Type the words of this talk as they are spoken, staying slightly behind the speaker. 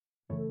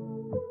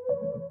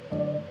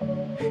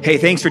Hey,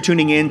 thanks for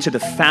tuning in to the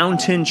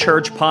Fountain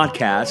Church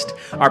podcast.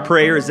 Our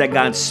prayer is that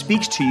God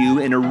speaks to you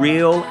in a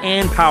real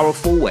and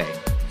powerful way.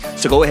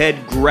 So go ahead,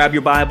 grab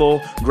your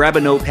Bible, grab a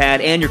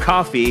notepad and your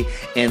coffee,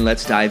 and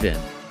let's dive in.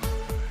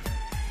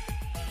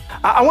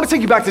 I want to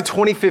take you back to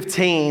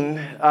 2015.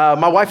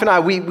 My wife and I,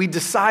 we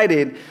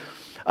decided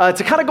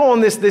to kind of go on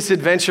this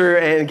adventure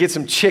and get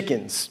some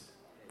chickens,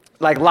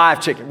 like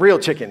live chicken, real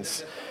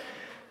chickens.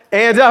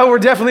 And we're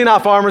definitely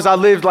not farmers. I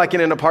lived like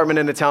in an apartment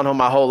in a townhome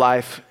my whole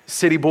life,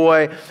 city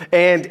boy.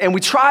 And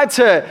we tried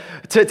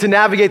to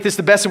navigate this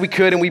the best that we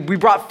could. And we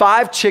brought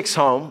 5 chicks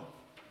home.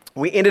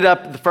 We ended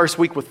up the first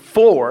week with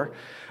 4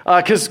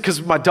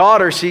 because my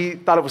daughter, she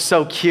thought it was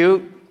so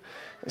cute.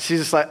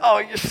 She's just like, oh,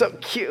 you're so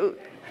cute.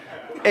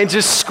 And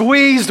just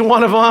squeezed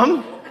one of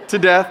them to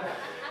death.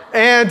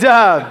 And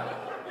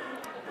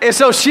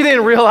so she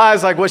didn't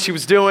realize like what she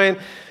was doing.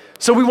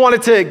 So we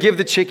wanted to give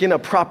the chicken a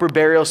proper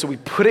burial, so we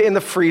put it in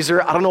the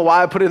freezer. I don't know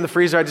why I put it in the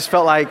freezer. I just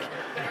felt like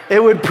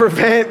it would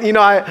prevent,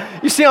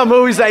 you see on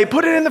movies, they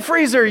put it in the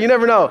freezer. You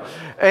never know.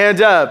 And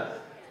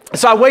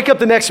so I wake up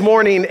the next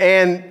morning,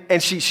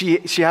 and she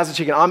has the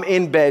chicken. I'm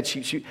in bed.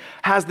 She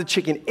has the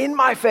chicken in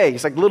my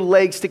face, like little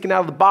legs sticking out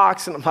of the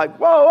box. And I'm like,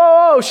 whoa,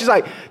 whoa, whoa. She's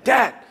like,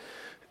 Dad,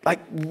 like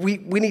we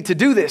need to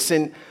do this.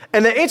 And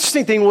the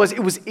interesting thing was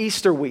it was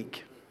Easter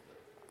week.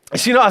 And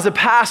so, as a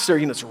pastor,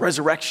 it's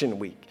resurrection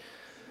week.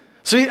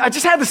 So I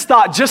just had this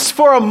thought just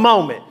for a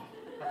moment,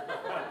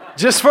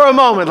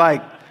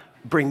 like,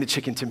 bring the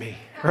chicken to me,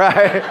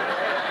 right?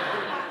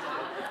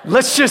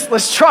 Let's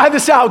try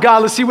this out,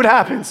 God. Let's see what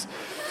happens.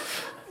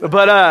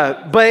 But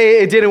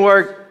it didn't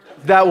work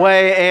that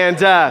way. And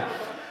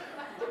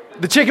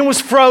the chicken was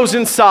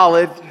frozen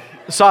solid.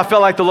 So I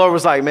felt like the Lord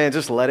was like, man,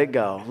 just let it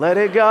go. Let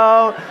it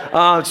go.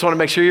 Just want to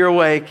make sure you're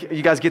awake.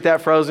 You guys get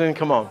that frozen?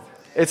 Come on.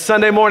 It's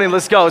Sunday morning.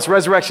 Let's go. It's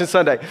Resurrection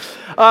Sunday.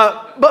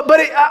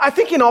 I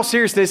think in all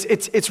seriousness,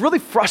 it's really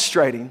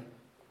frustrating.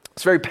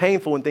 It's very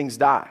painful when things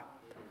die.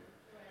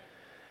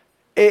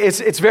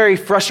 It's very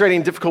frustrating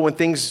and difficult when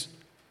things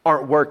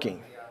aren't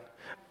working.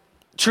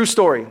 True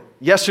story.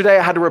 Yesterday,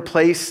 I had to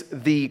replace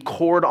the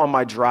cord on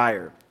my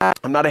dryer.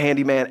 I'm not a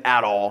handyman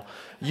at all.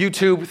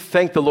 YouTube,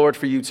 thank the Lord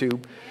for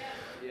YouTube.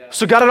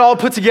 So got it all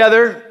put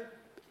together.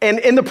 And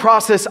in the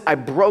process, I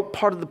broke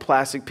part of the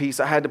plastic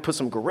piece. I had to put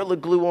some Gorilla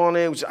Glue on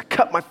it. I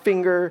cut my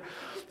finger.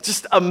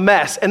 Just a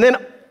mess. And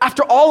then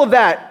after all of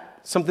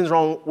that, something's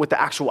wrong with the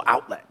actual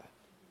outlet.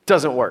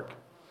 Doesn't work.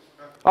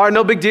 All right,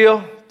 no big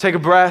deal. Take a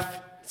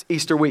breath. It's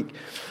Easter week.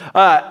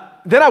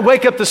 Then I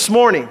wake up this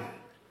morning,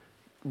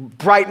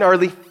 bright and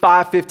early,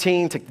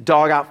 5:15, take the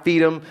dog out,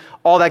 feed him,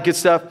 all that good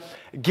stuff.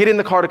 Get in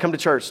the car to come to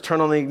church. Turn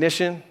on the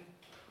ignition.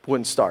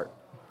 Wouldn't start.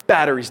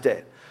 Battery's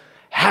dead.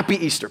 Happy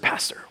Easter,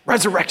 Pastor.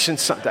 Resurrection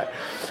Sunday.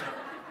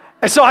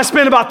 And so I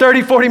spent about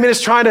 30, 40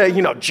 minutes trying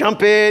to,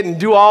 jump it and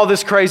do all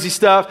this crazy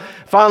stuff.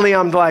 Finally,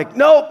 I'm like,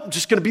 nope, I'm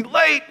just going to be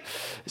late.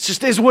 It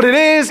just is what it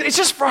is. It's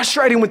just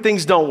frustrating when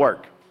things don't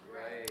work.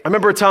 Right. I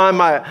remember a time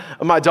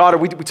my daughter,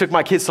 we took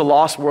my kids to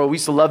Lost World. We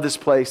used to love this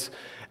place.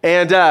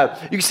 And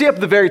you can see up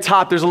at the very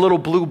top, there's a little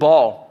blue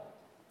ball.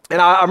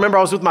 And I remember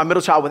I was with my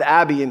middle child, with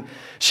Abby, and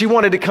she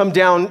wanted to come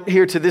down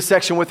here to this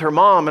section with her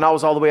mom, and I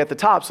was all the way at the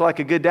top. So like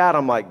a good dad,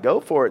 I'm like,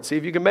 go for it. See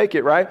if you can make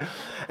it, right?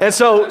 And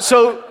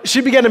so she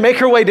began to make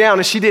her way down,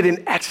 and she did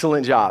an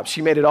excellent job.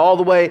 She made it all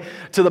the way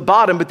to the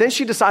bottom, but then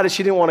she decided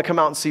she didn't want to come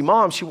out and see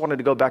mom. She wanted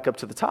to go back up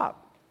to the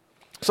top.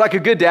 So like a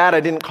good dad,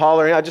 I didn't call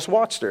her, I just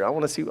watched her. I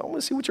want to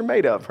see what you're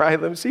made of, right?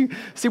 Let me see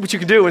what you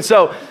can do. And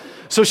so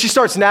she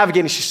starts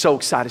navigating. She's so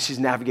excited. She's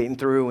navigating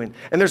through, and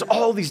there's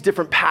all these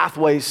different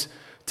pathways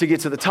to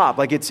get to the top.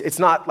 Like it's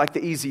not like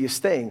the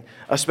easiest thing,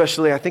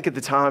 especially I think at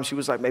the time she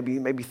was like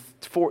maybe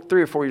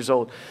 3 or 4 years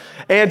old.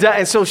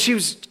 And so she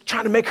was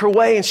trying to make her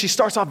way, and she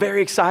starts off very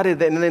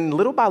excited, and then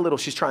little by little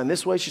she's trying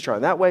this way, she's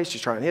trying that way,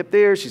 she's trying hip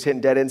there, she's hitting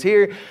dead ends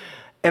here.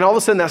 And all of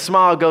a sudden that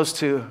smile goes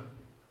to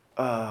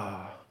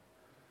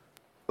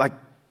like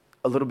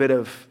a little bit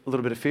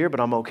of fear, but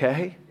I'm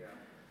okay.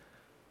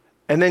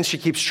 And then she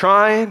keeps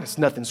trying,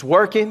 nothing's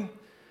working.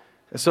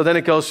 And so then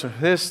it goes from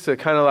this to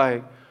kind of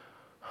like,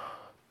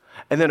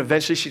 and then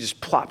eventually she just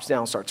plops down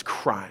and starts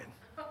crying,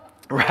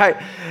 right?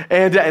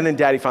 And then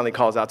daddy finally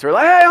calls out to her,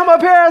 like, hey, I'm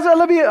up here, I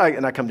love you.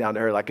 And I come down to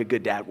her like a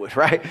good dad would,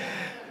 right?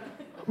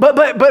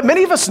 But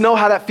many of us know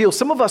how that feels.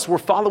 Some of us, we're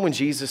following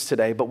Jesus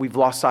today, but we've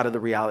lost sight of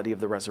the reality of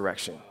the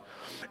resurrection.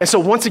 And so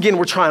once again,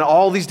 we're trying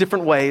all these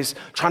different ways,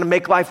 trying to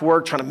make life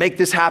work, trying to make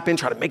this happen,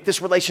 trying to make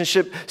this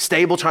relationship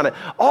stable,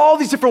 all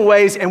these different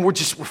ways, and we're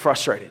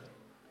frustrated.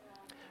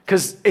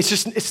 Because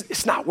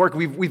it's not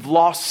working. We've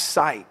lost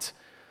sight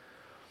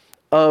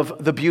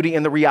of the beauty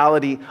and the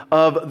reality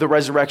of the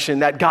resurrection,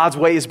 that God's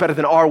way is better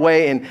than our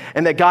way,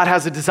 and that God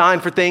has a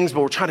design for things,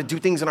 but we're trying to do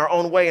things in our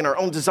own way, in our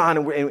own design,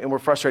 and we're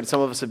frustrated.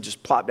 Some of us have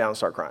just plopped down and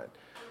start crying.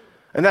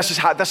 And that's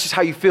just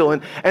how you feel.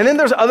 And then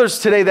there's others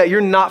today that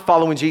you're not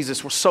following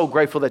Jesus. We're so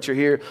grateful that you're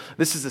here.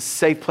 This is a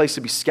safe place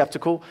to be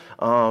skeptical.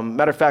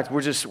 Matter of fact,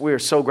 we're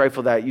so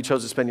grateful that you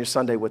chose to spend your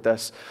Sunday with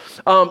us.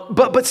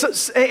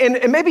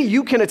 And maybe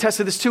you can attest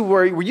to this too,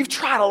 where you've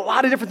tried a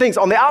lot of different things.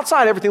 On the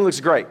outside, everything looks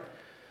great.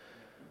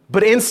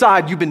 But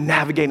inside, you've been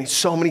navigating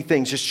so many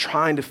things, just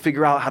trying to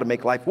figure out how to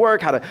make life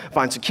work, how to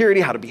find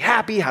security, how to be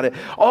happy,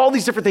 all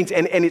these different things,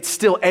 and it's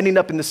still ending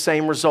up in the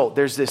same result.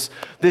 There's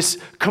this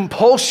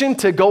compulsion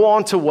to go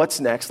on to what's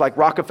next. Like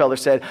Rockefeller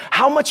said,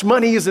 how much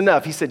money is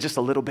enough? He said, just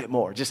a little bit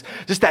more. Just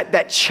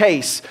that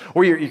chase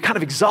where you're kind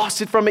of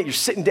exhausted from it. You're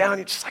sitting down,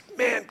 you're just like,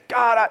 man,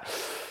 God,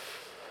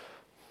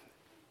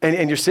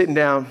 and you're sitting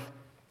down,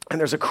 and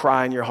there's a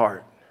cry in your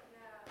heart.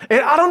 And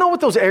I don't know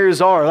what those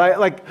areas are.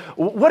 Like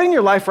what in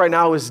your life right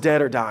now is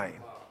dead or dying?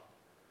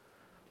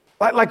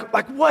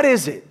 Like what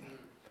is it?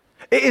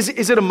 Is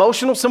it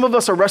emotional? Some of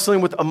us are wrestling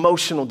with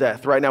emotional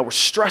death right now. We're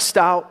stressed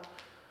out.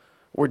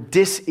 We're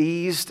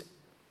diseased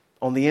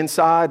on the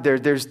inside.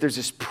 There's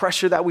this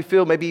pressure that we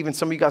feel. Maybe even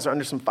some of you guys are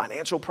under some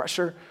financial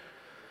pressure.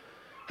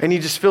 And you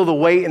just feel the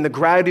weight and the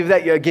gravity of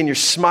that. Again, you're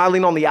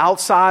smiling on the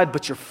outside,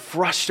 but you're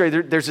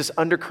frustrated. There's this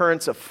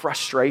undercurrents of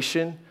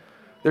frustration.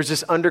 There's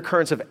this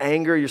undercurrents of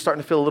anger. You're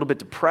starting to feel a little bit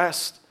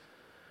depressed,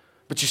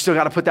 but you still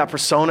got to put that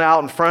persona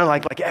out in front,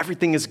 like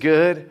everything is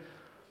good.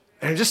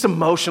 And you're just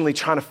emotionally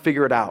trying to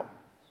figure it out.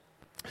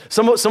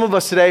 Some of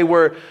us today,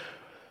 we're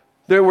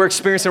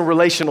experiencing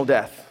relational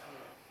death.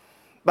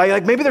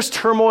 Like maybe there's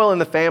turmoil in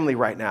the family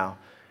right now.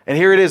 And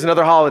here it is,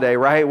 another holiday,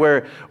 right?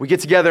 Where we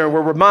get together and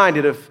we're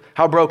reminded of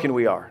how broken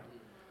we are.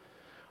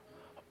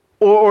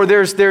 Or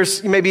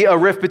there's maybe a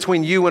rift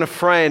between you and a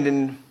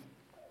friend,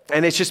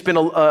 and it's just been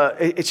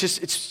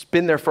it's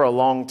been there for a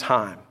long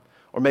time.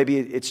 Or maybe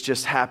it's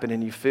just happened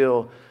and you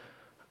feel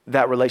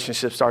that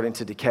relationship starting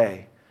to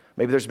decay.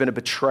 Maybe there's been a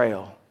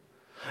betrayal.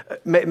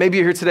 Maybe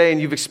you're here today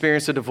and you've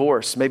experienced a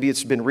divorce. Maybe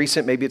it's been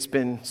recent, maybe it's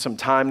been some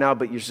time now,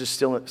 but you're just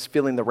still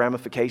feeling the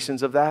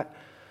ramifications of that.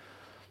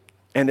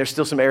 And there's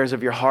still some areas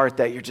of your heart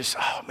that you're just,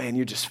 oh man,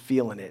 you're just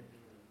feeling it.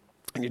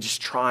 And you're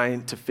just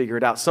trying to figure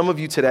it out. Some of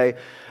you today,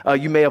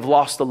 you may have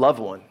lost a loved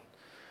one.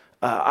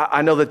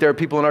 I know that there are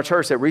people in our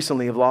church that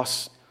recently have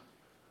lost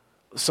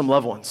some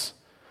loved ones.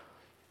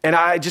 And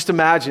I just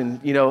imagine,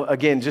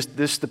 again, just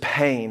the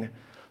pain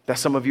that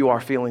some of you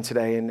are feeling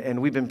today. And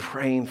we've been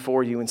praying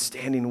for you and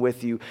standing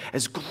with you.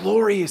 As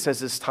glorious as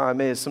this time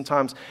is,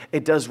 sometimes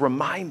it does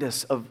remind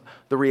us of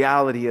the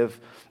reality of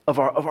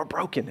our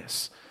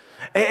brokenness.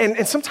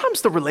 And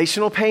sometimes the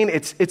relational pain,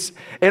 it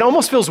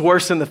almost feels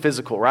worse than the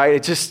physical,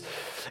 right?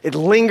 It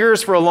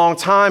lingers for a long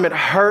time. It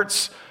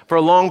hurts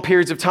for long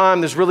periods of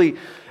time.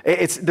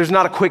 There's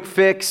not a quick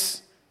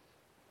fix.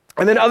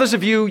 And then others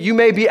of you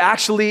may be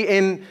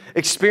actually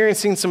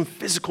experiencing some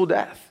physical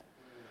death.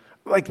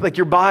 Like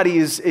your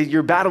body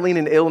you're battling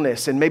an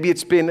illness, and maybe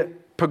it's been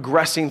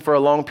progressing for a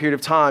long period of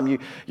time.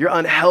 You're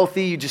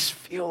unhealthy. You just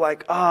feel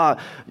like,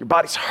 your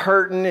body's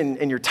hurting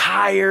and you're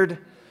tired.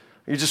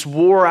 You're just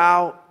wore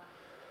out.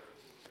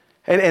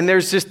 And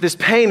there's just this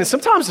pain. And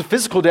sometimes the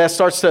physical death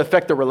starts to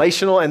affect the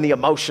relational and the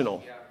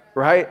emotional,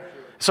 right?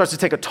 It starts to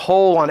take a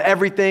toll on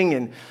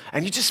everything.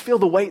 And you just feel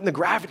the weight and the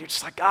gravity. You're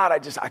just like, God,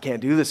 I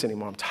can't do this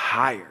anymore. I'm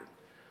tired.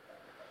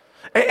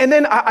 And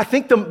then I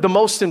think the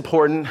most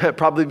important,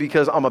 probably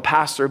because I'm a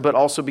pastor, but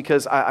also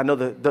because I know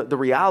the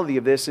reality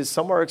of this is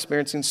some are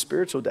experiencing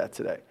spiritual death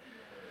today.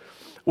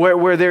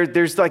 Where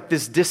there's like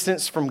this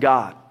distance from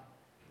God.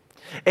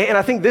 And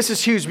I think this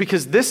is huge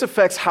because this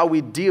affects how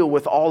we deal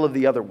with all of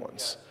the other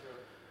ones.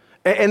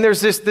 And there's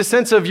this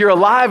sense of you're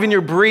alive and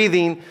you're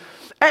breathing,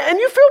 and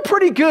you feel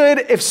pretty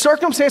good. If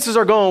circumstances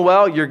are going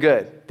well, you're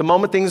good. The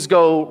moment things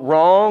go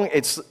wrong,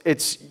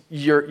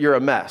 you're a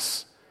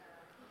mess.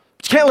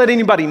 But you can't let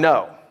anybody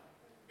know.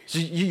 So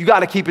you got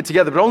to keep it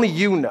together, but only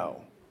you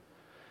know.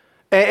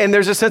 And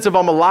there's a sense of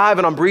I'm alive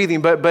and I'm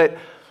breathing, and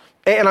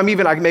I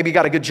maybe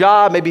got a good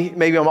job,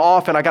 maybe I'm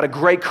off and I got a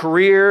great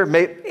career.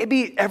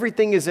 Maybe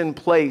everything is in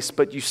place,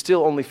 but you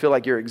still only feel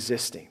like you're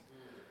existing.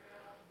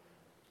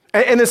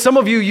 And then some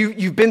of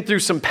you've been through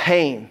some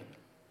pain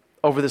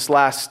over this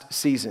last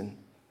season.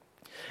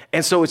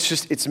 And so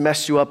it's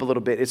messed you up a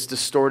little bit. It's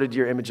distorted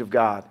your image of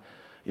God.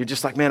 You're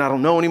just like, man, I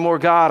don't know anymore,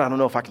 God. I don't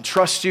know if I can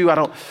trust you.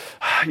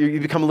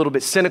 You become a little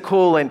bit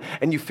cynical and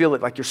you feel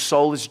it like your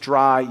soul is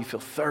dry. You feel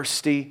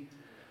thirsty.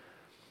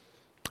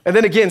 And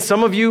then again,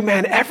 some of you,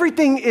 man,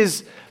 everything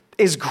is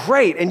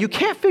great and you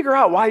can't figure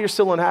out why you're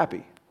still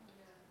unhappy.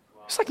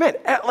 It's like, man,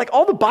 like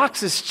all the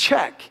boxes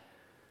check.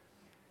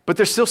 But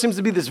there still seems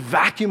to be this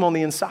vacuum on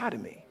the inside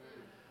of me.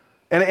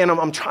 And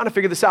I'm trying to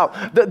figure this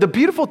out. The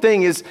beautiful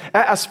thing is,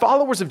 as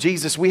followers of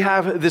Jesus, we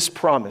have this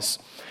promise.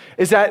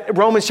 Is that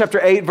Romans chapter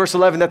 8, verse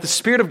 11, that the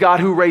Spirit of God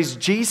who raised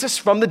Jesus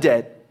from the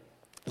dead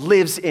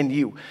lives in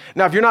you.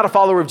 Now, if you're not a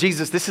follower of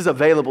Jesus, this is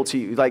available to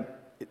you. Like,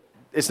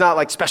 it's not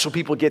like special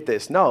people get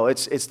this. No,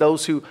 it's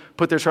those who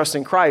put their trust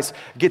in Christ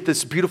get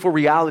this beautiful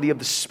reality of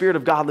the Spirit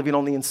of God living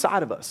on the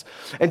inside of us.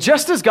 And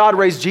just as God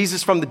raised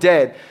Jesus from the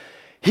dead,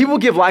 He will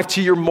give life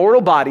to your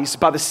mortal bodies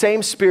by the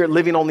same Spirit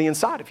living on the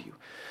inside of you.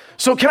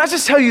 So can I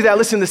just tell you that,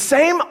 listen, the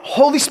same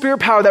Holy Spirit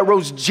power that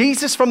rose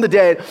Jesus from the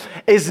dead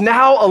is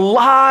now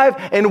alive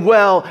and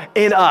well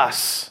in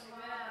us.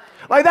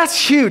 Like, that's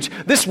huge.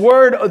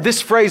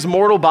 This phrase,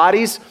 mortal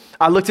bodies,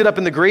 I looked it up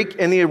in the Greek.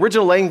 In the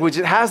original language,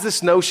 it has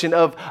this notion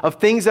of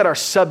things that are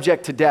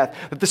subject to death.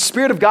 That the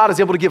Spirit of God is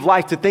able to give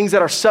life to things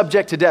that are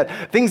subject to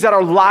death, things that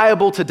are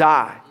liable to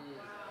die.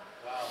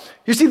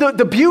 You see,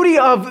 the beauty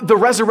of the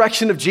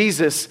resurrection of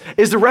Jesus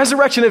is the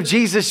resurrection of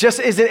Jesus just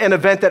isn't an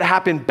event that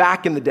happened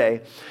back in the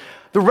day.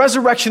 The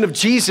resurrection of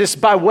Jesus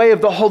by way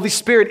of the Holy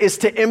Spirit is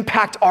to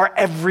impact our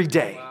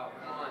everyday.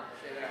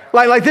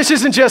 Like this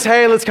isn't just,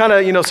 hey, let's kind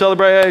of,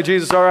 celebrate, hey,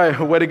 Jesus, all right,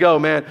 way to go,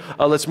 man.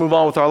 Let's move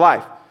on with our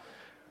life.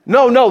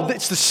 No,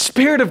 it's the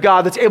Spirit of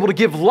God that's able to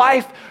give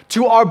life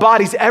to our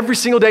bodies every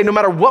single day, no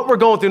matter what we're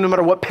going through, no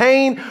matter what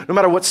pain, no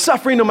matter what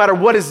suffering, no matter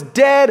what is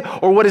dead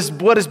or what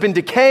has been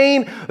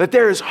decaying, that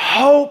there is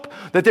hope,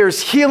 that there is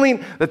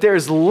healing, that there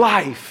is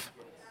life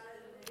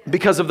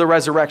because of the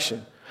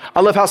resurrection.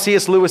 I love how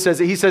C.S. Lewis says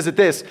it. He says it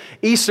this: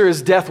 Easter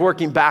is death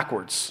working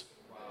backwards.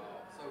 Wow,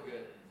 so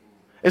good.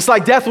 It's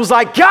like death was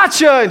like,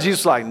 gotcha! And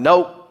Jesus was like,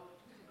 nope.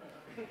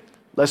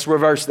 Let's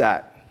reverse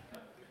that.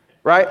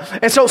 Right?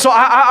 And so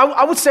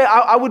I would say,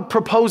 I would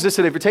propose this,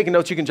 that if you're taking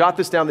notes, you can jot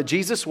this down, that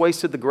Jesus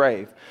wasted the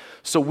grave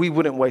so we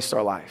wouldn't waste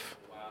our life.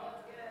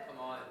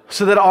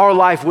 So that our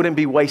life wouldn't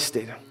be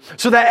wasted.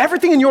 So that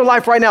everything in your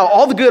life right now,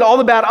 all the good, all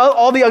the bad,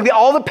 all the ugly,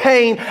 all the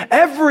pain,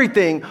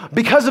 everything,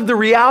 because of the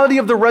reality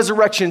of the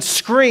resurrection,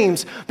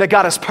 screams that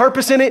God has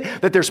purpose in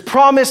it, that there's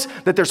promise,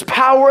 that there's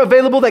power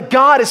available, that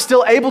God is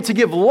still able to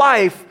give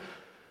life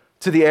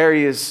to the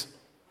areas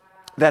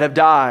that have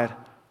died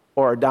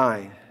or are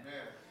dying.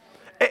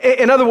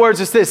 In other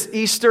words, it's this: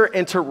 Easter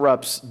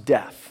interrupts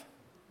death.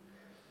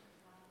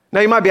 Now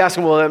you might be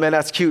asking, well, man,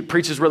 that's cute,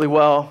 preaches really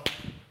well.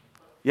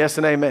 Yes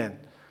and amen.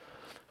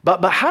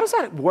 But how does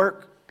that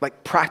work,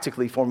 like,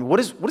 practically for me?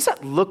 What does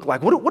that look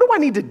like? What do I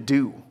need to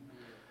do?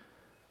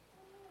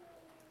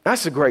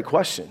 That's a great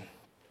question.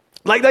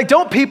 Like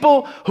don't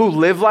people who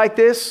live like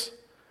this,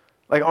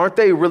 like, aren't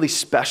they really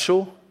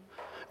special?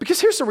 Because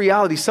here's the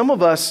reality. Some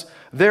of us,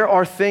 there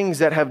are things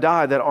that have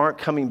died that aren't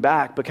coming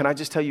back. But can I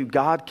just tell you,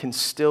 God can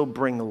still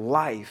bring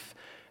life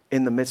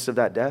in the midst of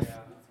that death.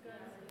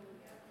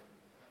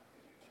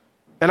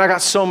 And I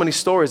got so many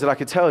stories that I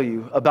could tell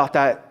you about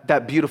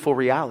that beautiful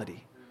reality.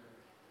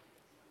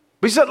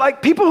 But he said,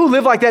 like, people who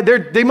live like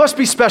that, they must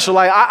be special.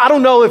 Like, I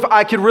don't know if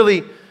I could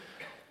really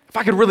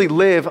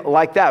live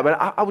like that,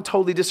 but I would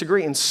totally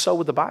disagree, and so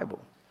would the Bible.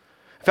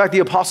 In fact, the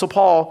Apostle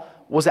Paul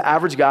was an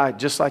average guy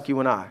just like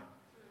you and I.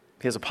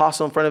 He has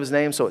apostle in front of his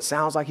name, so it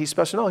sounds like he's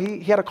special. No, he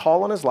had a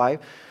call on his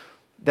life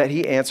that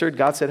he answered.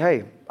 God said,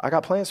 hey, I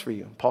got plans for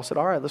you. Paul said,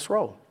 all right, let's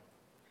roll.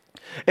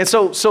 And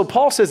so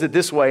Paul says it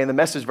this way in the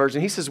Message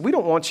version. He says, we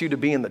don't want you to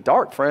be in the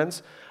dark,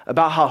 friends,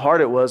 about how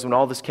hard it was when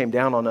all this came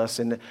down on us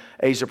in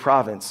Asia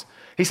province.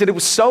 He said, it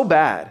was so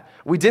bad.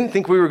 We didn't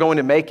think we were going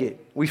to make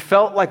it. We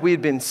felt like we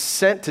had been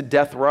sent to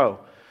death row,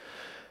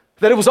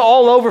 that it was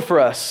all over for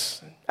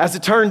us. As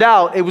it turned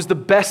out, it was the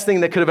best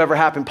thing that could have ever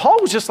happened.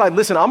 Paul was just like,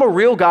 listen, I'm a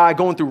real guy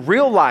going through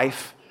real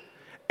life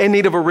in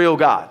need of a real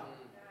God.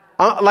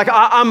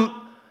 I've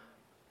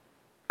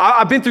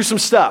been through some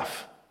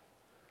stuff.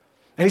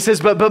 And he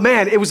says, but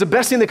man, it was the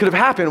best thing that could have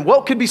happened.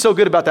 What could be so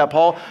good about that,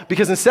 Paul?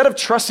 Because instead of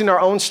trusting our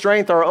own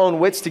strength, our own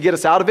wits to get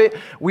us out of it,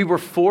 we were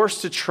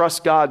forced to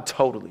trust God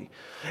totally.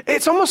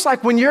 It's almost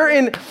like when you're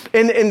in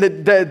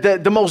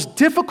the most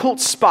difficult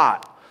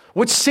spot,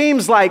 which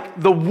seems like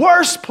the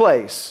worst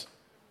place,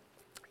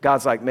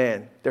 God's like,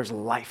 man, there's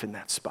life in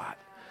that spot.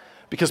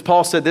 Because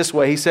Paul said this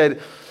way, he said,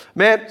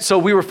 man, so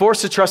we were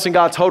forced to trust in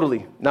God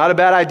totally. Not a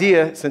bad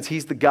idea, since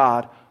he's the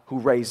God who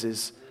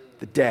raises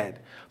the dead.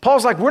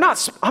 Paul's like,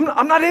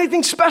 I'm not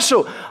anything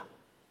special.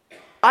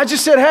 I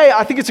just said, hey,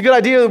 I think it's a good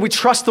idea that we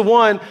trust the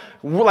one.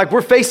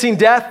 We're facing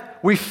death.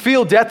 We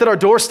feel death at our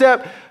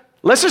doorstep.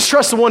 Let's just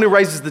trust the one who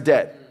raises the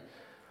dead.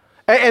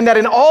 And that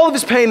in all of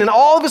his pain and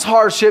all of his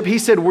hardship, he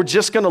said, we're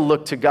just going to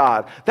look to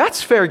God.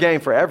 That's fair game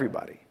for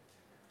everybody.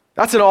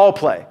 That's an all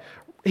play.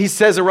 He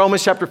says in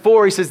Romans chapter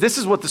 4, he says, this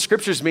is what the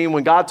scriptures mean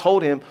when God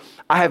told him,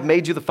 I have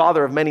made you the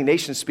father of many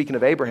nations, speaking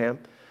of Abraham.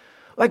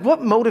 Like,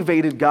 what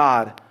motivated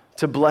God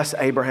to bless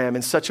Abraham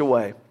in such a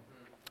way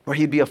where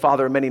he'd be a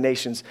father of many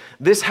nations?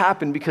 This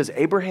happened because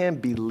Abraham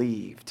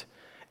believed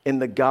in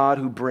the God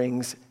who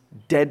brings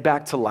dead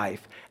back to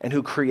life and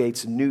who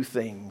creates new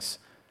things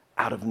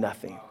out of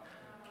nothing.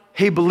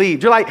 He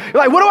believed. You're like,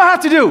 what do I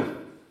have to do?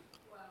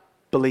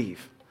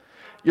 Believe.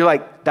 You're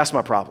like, that's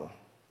my problem.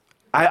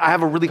 I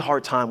have a really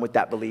hard time with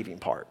that believing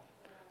part.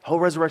 Whole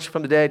resurrection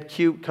from the dead,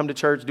 cute, come to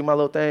church, do my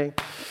little thing.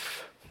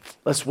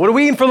 What are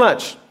we eating for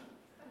lunch?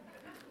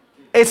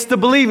 It's the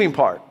believing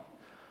part.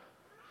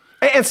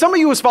 And some of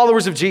you as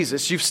followers of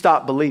Jesus, you've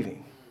stopped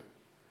believing.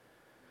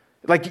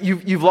 Like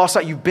you've lost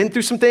out, you've been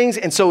through some things,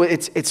 and so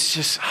it's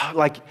just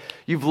like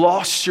you've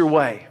lost your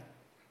way.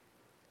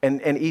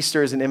 And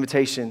Easter is an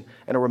invitation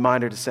and a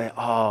reminder to say,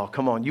 oh,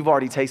 come on, you've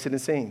already tasted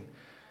and seen.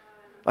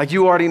 Like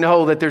you already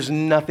know that there's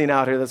nothing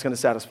out here that's going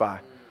to satisfy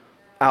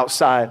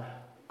outside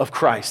of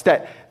Christ.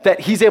 That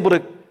he's able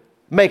to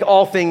make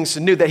all things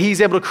new, that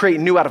he's able to create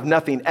new out of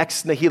nothing,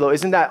 ex nihilo.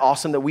 Isn't that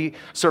awesome that we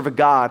serve a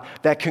God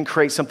that can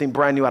create something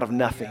brand new out of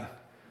nothing?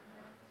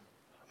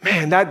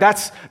 Man,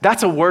 that's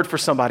a word for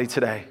somebody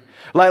today.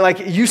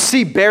 Like you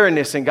see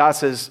barrenness and God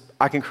says,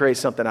 I can create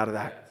something out of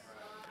that.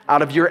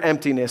 Out of your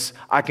emptiness,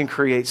 I can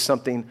create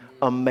something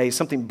amazing,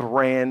 something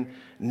brand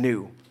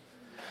new.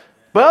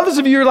 But others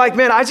of you are like,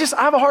 man, I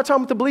have a hard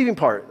time with the believing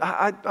part.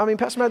 I mean,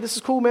 Pastor Matt, this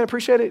is cool, man.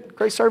 Appreciate it.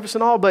 Great service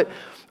and all. But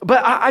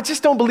I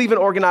just don't believe in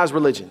organized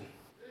religion.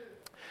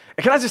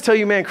 And can I just tell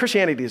you, man,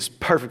 Christianity is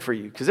perfect for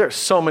you because there are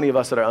so many of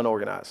us that are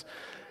unorganized.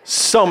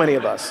 So many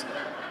of us.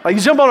 Like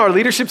you jump on our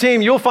leadership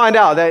team, you'll find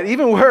out that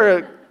even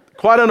we're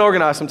quite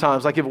unorganized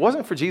sometimes. Like if it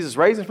wasn't for Jesus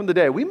raising from the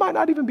dead, we might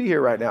not even be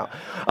here right now.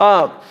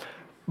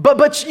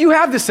 But you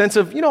have this sense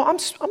of,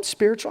 I'm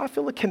spiritual. I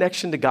feel a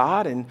connection to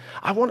God, and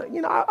I want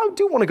to, I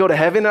do want to go to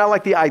heaven. And I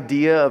like the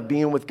idea of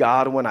being with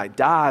God when I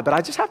die. But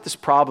I just have this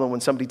problem when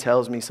somebody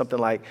tells me something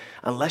like,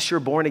 unless you're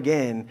born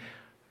again,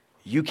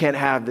 you can't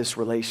have this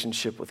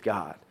relationship with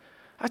God.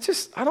 I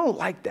don't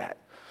like that.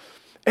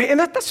 And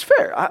that's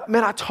fair.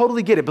 I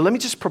totally get it. But let me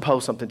just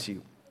propose something to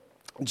you.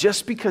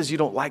 Just because you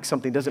don't like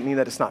something doesn't mean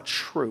that it's not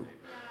true.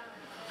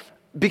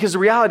 Because the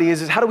reality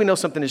is how do we know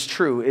something is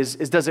true? Is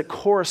does it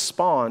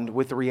correspond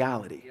with the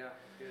reality? Yeah,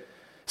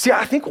 see,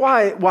 I think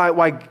why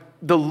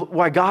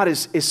God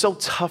is so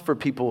tough for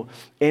people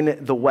in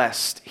the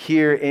West,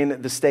 here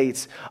in the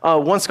States.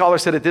 One scholar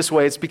said it this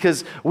way: it's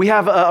because we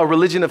have a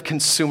religion of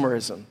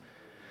consumerism.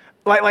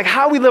 Like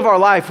how we live our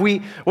life,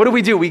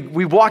 what do?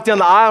 We walk down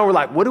the aisle and we're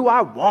like, what do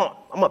I want?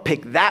 I'm going to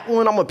pick that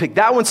one. I'm going to pick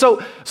that one.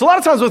 So a lot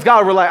of times with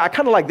God, we're like, I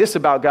kind of like this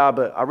about God,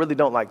 but I really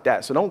don't like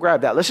that. So don't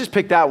grab that. Let's just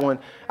pick that one.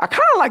 I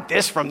kind of like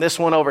this from this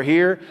one over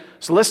here.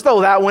 So let's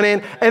throw that one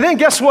in. And then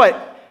guess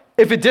what?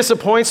 If it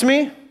disappoints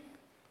me,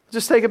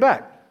 just take it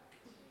back.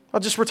 I'll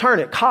just return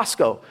it.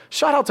 Costco.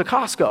 Shout out to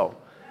Costco.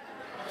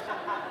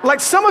 Like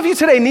some of you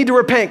today need to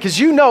repent because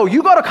you go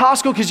to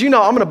Costco because I'm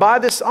going to buy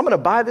this. I'm going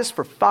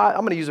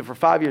to use it for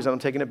 5 years and I'm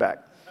taking it back.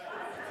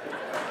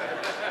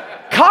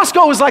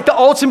 Costco is like the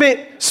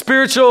ultimate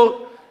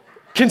spiritual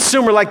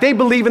consumer. Like they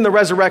believe in the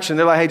resurrection.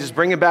 They're like, hey, just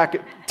bring it back.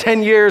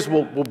 10 years,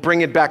 we'll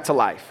bring it back to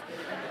life.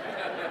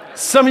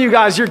 Some of you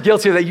guys, you're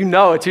guilty of that. You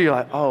know it too. You're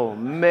like, oh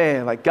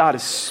man, like God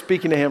is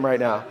speaking to him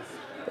right now,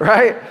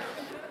 right?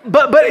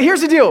 But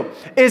here's the deal: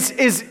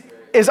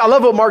 is I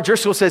love what Mark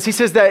Driscoll says. He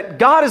says that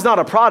God is not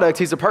a product;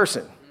 He's a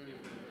person.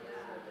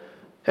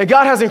 And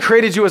God hasn't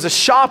created you as a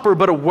shopper,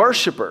 but a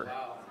worshiper.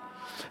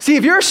 See,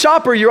 if you're a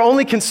shopper, you're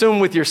only consumed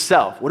with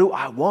yourself. What do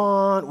I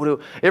want? You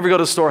ever go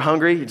to the store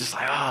hungry? You're just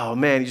like, oh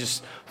man, you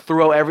just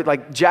throw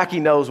like Jackie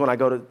knows when I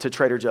go to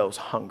Trader Joe's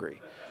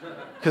hungry.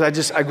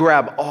 Because I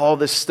grab all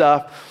this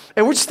stuff.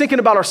 And we're just thinking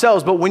about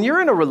ourselves. But when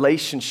you're in a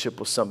relationship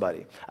with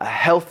somebody, a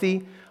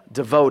healthy,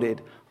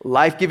 devoted,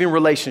 life-giving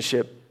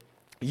relationship,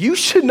 you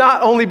should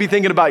not only be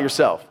thinking about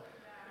yourself.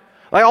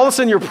 Like all of a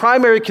sudden your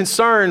primary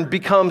concern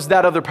becomes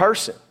that other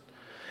person.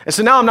 And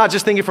so now I'm not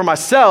just thinking for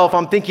myself,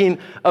 I'm thinking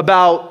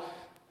about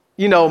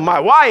my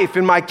wife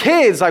and my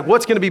kids, like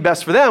what's going to be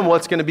best for them,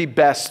 what's going to be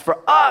best for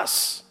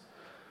us,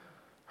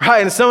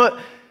 right? And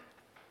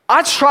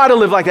I try to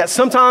live like that.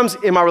 Sometimes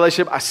in my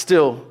relationship,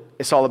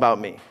 it's all about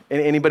me.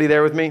 Anybody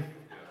there with me?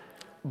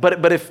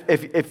 But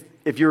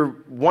if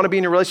you want to be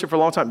in a relationship for a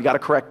long time, you got to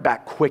correct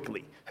back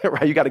quickly,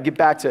 right? You got to get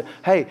back to,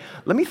 hey,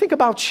 let me think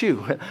about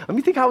you. Let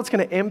me think how it's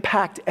going to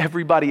impact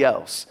everybody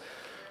else.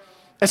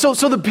 And so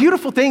the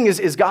beautiful thing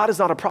is God is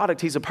not a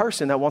product. He's a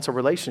person that wants a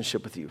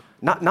relationship with you.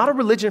 Not a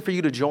religion for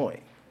you to join.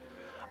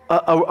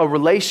 A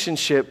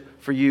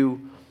relationship for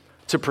you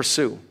to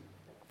pursue,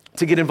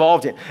 to get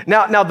involved in.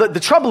 Now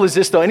the trouble is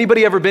this, though.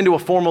 Anybody ever been to a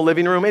formal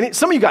living room? And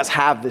some of you guys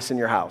have this in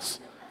your house.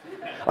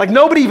 Like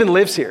nobody even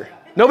lives here.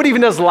 Nobody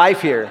even does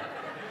life here.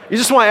 You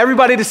just want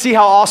everybody to see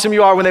how awesome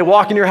you are when they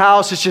walk in your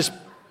house. It's just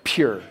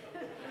pure.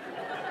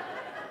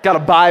 Got a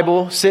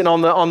Bible sitting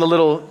on the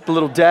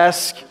little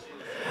desk.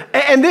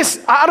 And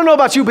this, I don't know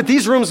about you, but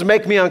these rooms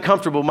make me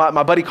uncomfortable.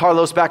 My buddy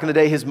Carlos, back in the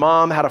day, his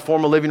mom had a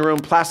formal living room,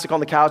 plastic on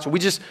the couch,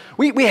 and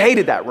we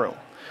hated that room.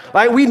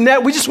 Like we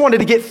just wanted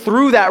to get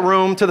through that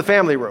room to the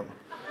family room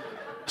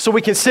so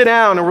we can sit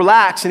down and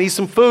relax and eat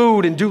some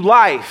food and do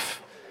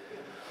life.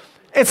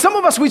 And some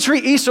of us, we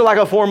treat Easter like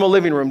a formal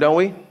living room, don't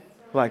we?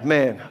 Like,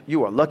 man,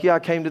 you are lucky I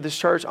came to this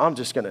church. I'm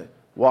just going to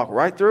walk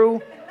right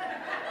through,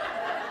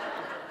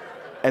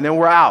 and then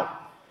we're out.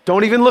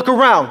 Don't even look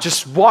around.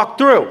 Just walk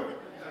through.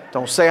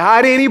 Don't say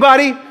hi to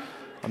anybody.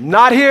 I'm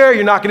not here.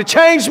 You're not going to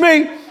change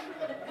me.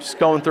 Just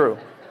going through.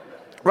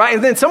 Right?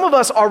 And then some of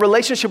us, our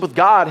relationship with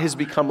God has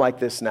become like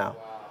this now.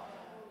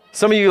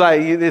 Some of you,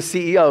 like the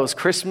CEOs,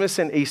 Christmas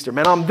and Easter.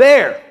 Man, I'm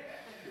there.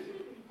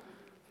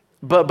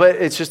 But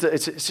it's just a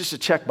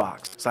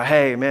checkbox. It's like,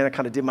 hey, man, I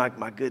kind of did my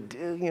good,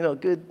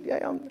 good.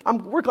 Yeah,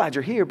 we're glad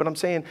you're here, but I'm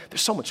saying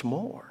there's so much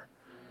more.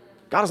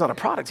 God is not a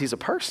product. He's a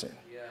person.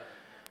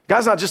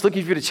 God's not just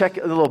looking for you to check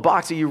a little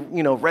box that you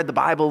read the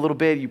Bible a little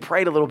bit, you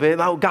prayed a little bit.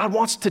 No, God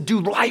wants to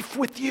do life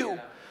with you.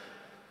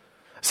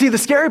 See, the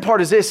scary part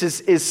is this,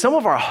 is some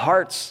of our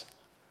hearts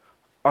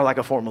are like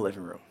a formal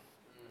living room.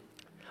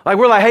 Like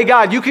we're like, hey,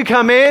 God, you can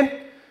come in,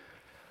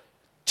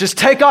 just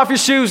take off your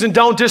shoes and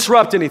don't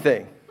disrupt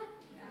anything.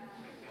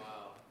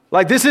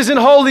 Like this isn't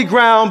holy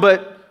ground,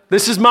 but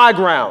This is my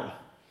ground.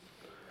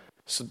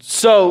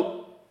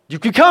 So you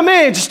can come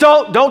in, just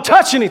don't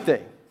touch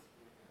anything.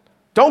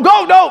 Don't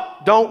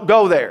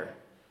go there.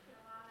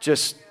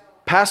 Just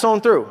pass on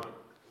through.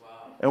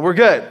 And we're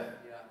good.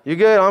 You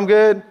good? I'm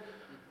good.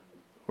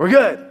 We're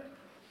good.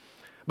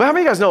 But how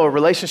many of you guys know a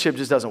relationship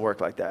just doesn't work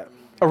like that?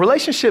 A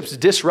relationship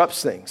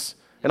disrupts things.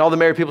 And all the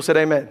married people said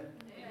amen.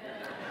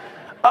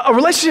 A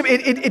relationship,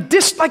 it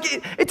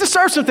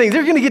disturbs some things.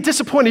 You're going to get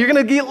disappointed. You're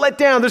going to get let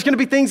down. There's going to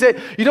be things that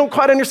you don't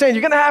quite understand.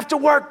 You're going to have to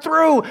work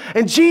through.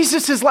 And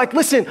Jesus is like,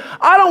 listen,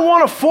 I don't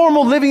want a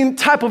formal living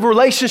type of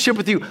relationship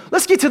with you.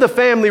 Let's get to the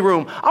family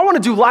room. I want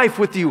to do life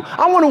with you.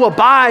 I want to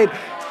abide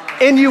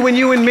in you and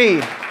you and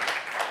me.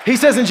 He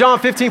says in John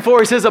 15:4,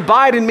 he says,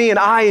 abide in me and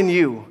I in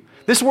you.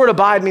 This word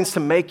abide means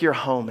to make your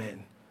home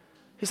in.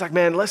 He's like,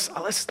 man, let's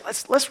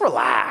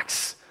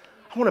relax.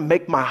 I want to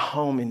make my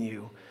home in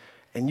you.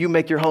 And you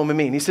make your home in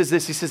me. And he says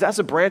this, he says, as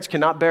a branch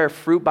cannot bear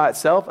fruit by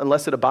itself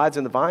unless it abides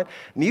in the vine,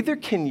 neither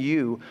can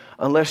you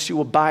unless you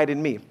abide in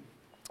me.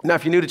 Now,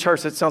 if you're new to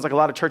church, that sounds like a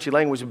lot of churchy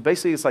language, but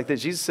basically it's like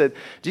this. Jesus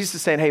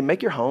is saying, hey,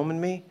 make your home in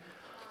me,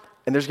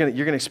 and you're going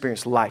to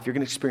experience life. You're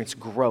going to experience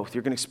growth.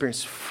 You're going to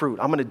experience fruit.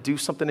 I'm going to do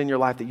something in your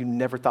life that you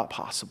never thought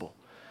possible.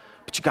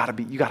 But you got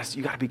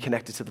to be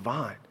connected to the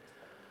vine.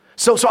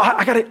 So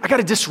I got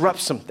to disrupt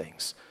some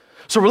things.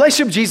 So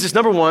relationship with Jesus,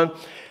 number one,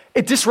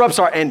 it disrupts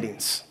our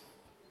endings.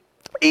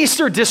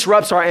 Easter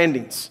disrupts our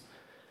endings.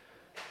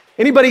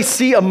 Anybody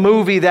see a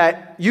movie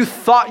that you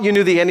thought you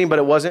knew the ending, but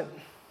it wasn't?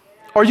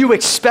 Or you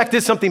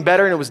expected something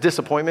better and it was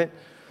disappointment?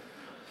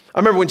 I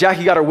remember when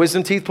Jackie got her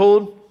wisdom teeth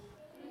pulled,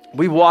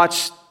 we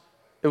watched,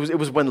 it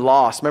was when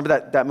Lost,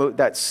 remember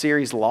that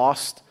series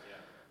Lost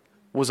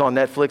was on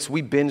Netflix?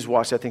 We binge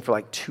watched that thing for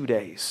like 2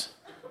 days.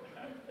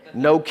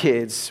 No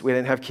kids, we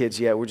didn't have kids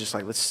yet. We're just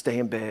like, let's stay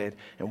in bed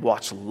and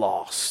watch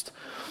Lost.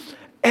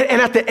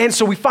 And at the end,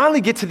 so we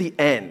finally get to the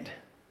end.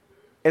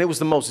 And it was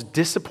the most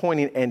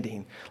disappointing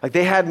ending. Like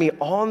they had me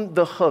on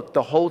the hook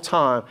the whole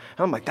time. And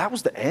I'm like, that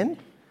was the end?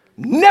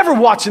 Never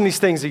watching these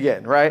things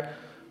again, right?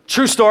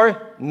 True story,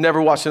 never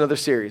watched another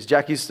series.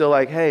 Jackie's still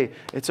like, hey,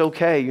 it's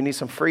okay. You need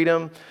some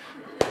freedom.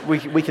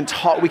 We can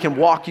talk, we can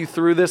walk you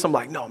through this. I'm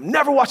like, no, I'm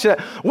never watching that.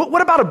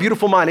 What about A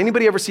Beautiful Mind?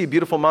 Anybody ever see A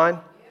Beautiful Mind?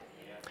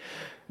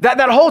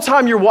 That whole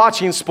time you're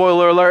watching,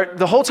 spoiler alert,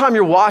 the whole time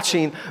you're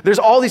watching, there's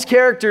all these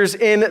characters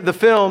in the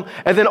film,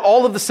 and then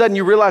all of a sudden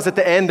you realize at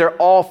the end they're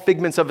all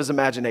figments of his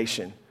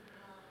imagination.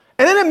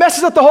 And then it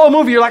messes up the whole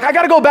movie. You're like, I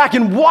got to go back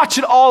and watch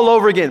it all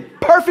over again.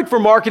 Perfect for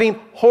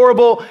marketing,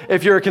 horrible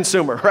if you're a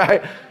consumer,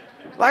 right?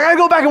 Like, I got to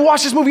go back and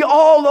watch this movie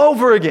all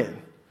over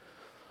again.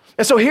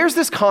 And so here's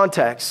this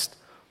context.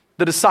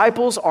 The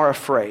disciples are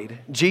afraid.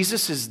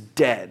 Jesus is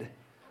dead.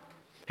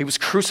 He was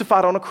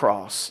crucified on a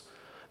cross.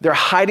 They're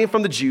hiding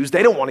from the Jews.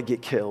 They don't want to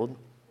get killed.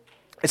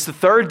 It's the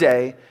third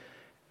day,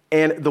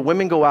 and the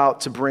women go out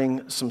to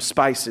bring some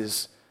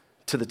spices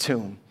to the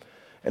tomb.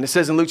 And it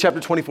says in Luke chapter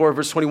 24,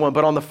 verse 21,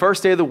 but on the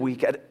first day of the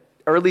week, at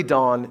early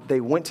dawn,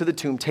 they went to the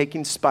tomb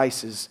taking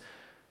spices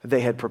they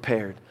had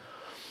prepared.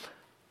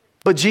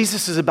 But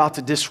Jesus is about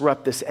to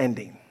disrupt this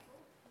ending.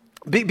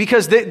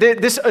 Because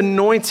this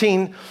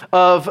anointing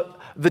of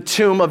the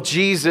tomb of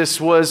Jesus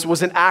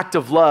was an act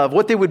of love.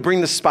 What they would bring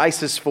the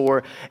spices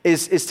for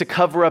is to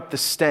cover up the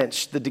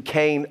stench, the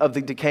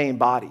decaying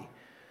body.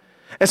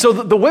 And so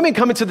the women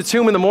come into the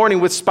tomb in the morning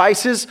with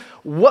spices.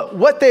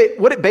 What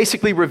it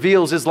basically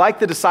reveals is, like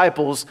the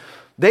disciples,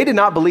 they did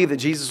not believe that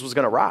Jesus was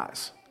going to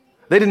rise.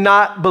 They did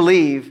not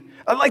believe.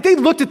 Like, they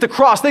looked at the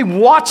cross, they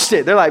watched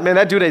it. They're like, man,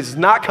 that dude is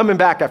not coming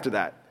back after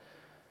that.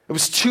 It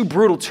was too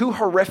brutal, too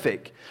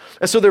horrific.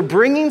 And so they're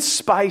bringing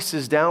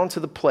spices down to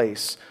the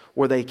place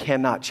where they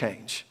cannot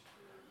change.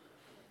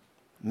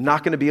 I'm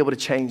not going to be able to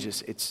change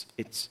this.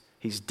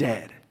 He's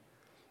dead.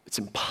 It's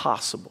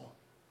impossible.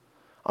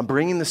 I'm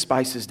bringing the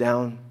spices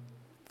down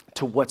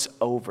to what's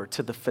over,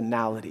 to the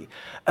finality.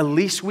 At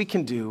least we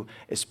can do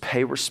is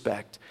pay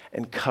respect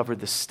and cover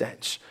the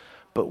stench.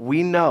 But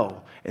we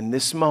know in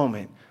this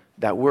moment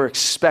that we're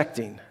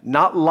expecting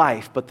not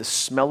life, but the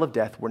smell of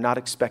death. We're not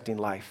expecting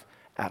life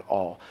at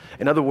all.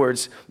 In other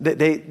words,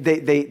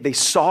 they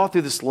saw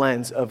through this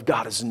lens of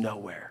God is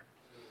nowhere.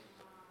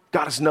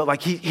 God is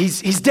like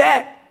he's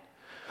dead.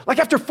 Like,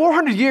 after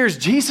 400 years,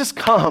 Jesus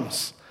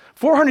comes.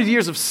 400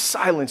 years of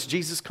silence,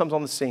 Jesus comes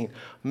on the scene.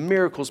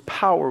 Miracles,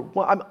 power,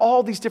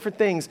 all these different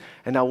things.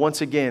 And now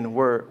once again,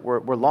 we're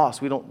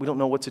lost. We don't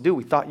know what to do.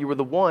 We thought you were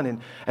the one,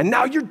 and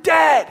now you're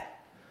dead.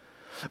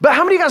 But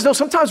how many of you guys know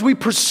sometimes we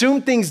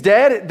presume things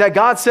dead that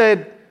God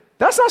said,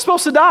 that's not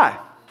supposed to die?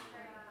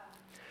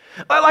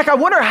 Like, I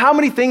wonder how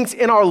many things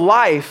in our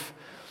life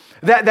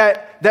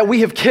that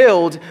we have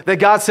killed that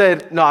God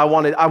said, no, I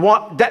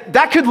want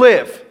that could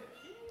live.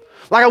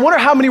 Like, I wonder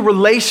how many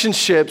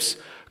relationships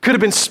could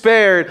have been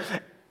spared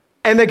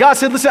and that God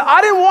said, listen,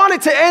 I didn't want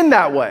it to end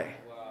that way.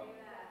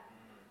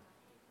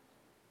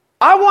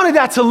 I wanted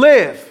that to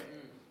live,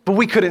 but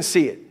we couldn't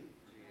see it.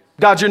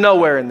 God, you're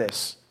nowhere in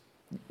this.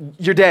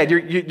 You're dead.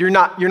 You're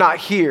not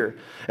here.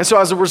 And so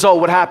as a result,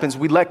 what happens?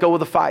 We let go of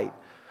the fight.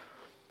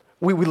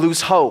 We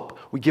lose hope.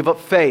 We give up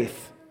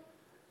faith.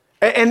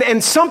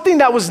 And something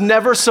that was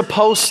never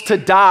supposed to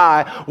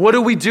die, what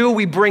do?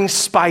 We bring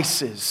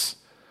spices.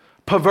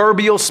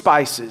 Proverbial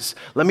spices.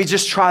 Let me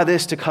just try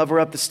this to cover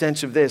up the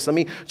stench of this. Let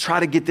me try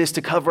to get this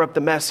to cover up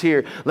the mess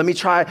here. Let me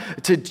try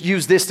to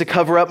use this to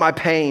cover up my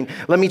pain.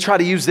 Let me try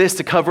to use this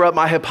to cover up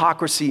my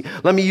hypocrisy.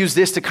 Let me use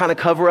this to kind of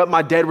cover up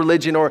my dead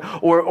religion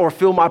or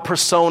fill my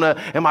persona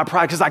and my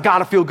pride because I got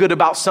to feel good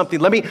about something.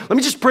 Let me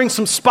just bring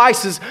some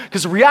spices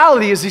because the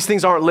reality is these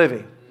things aren't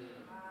living.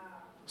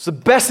 So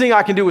the best thing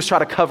I can do is try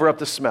to cover up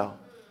the smell.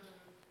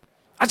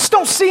 I just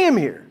don't see him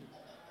here.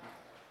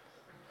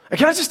 And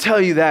can I just tell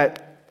you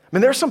that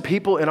there are some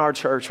people in our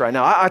church right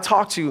now. I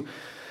talked to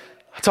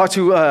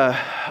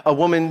a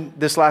woman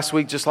this last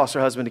week, just lost her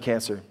husband to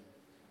cancer.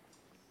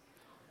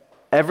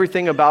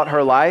 Everything about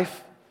her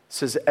life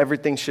says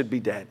everything should be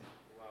dead.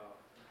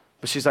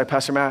 But she's like,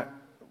 Pastor Matt,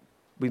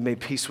 we've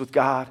made peace with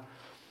God.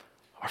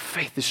 Our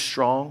faith is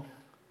strong.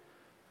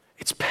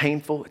 It's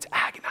painful. It's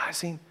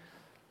agonizing.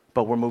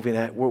 But we're moving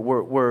at.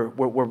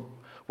 We're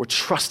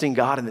trusting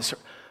God in this.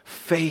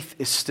 Faith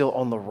is still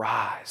on the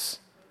rise.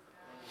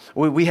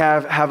 We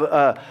have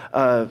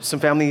some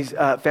families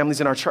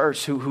in our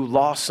church who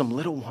lost some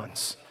little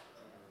ones.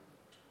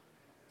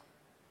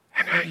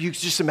 And you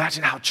just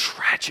imagine how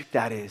tragic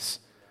that is.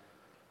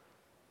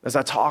 As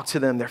I talk to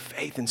them, their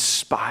faith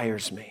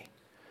inspires me.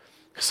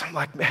 Because I'm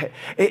like, man,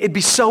 it'd be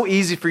so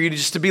easy for you to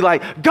just to be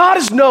like, God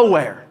is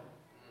nowhere.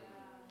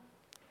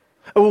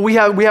 We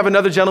have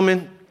another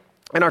gentleman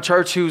in our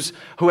church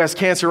who has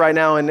cancer right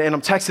now, and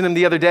I'm texting him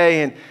the other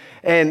day,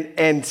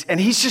 and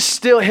he's just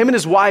still, him and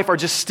his wife are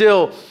just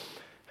still,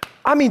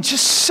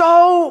 just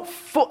so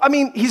full.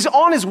 He's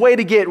on his way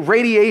to get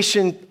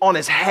radiation on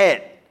his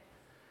head.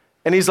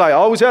 And he's like, I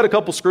always had a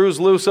couple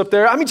screws loose up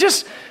there.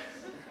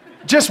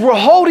 Just we're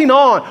holding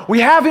on.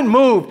 We haven't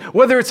moved.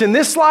 Whether it's in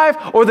this life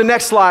or the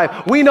next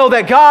life, we know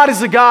that God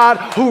is the God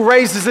who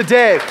raises the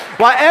dead.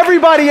 While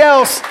everybody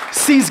else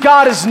sees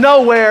God is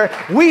nowhere,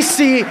 we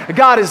see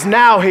God is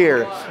now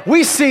here.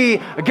 We see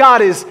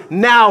God is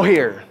now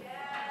here.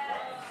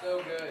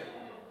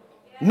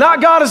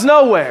 Not God is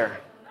nowhere.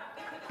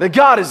 That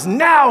God is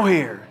now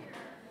here.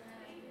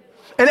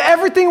 And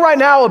everything right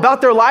now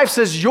about their life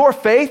says your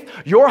faith,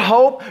 your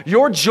hope,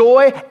 your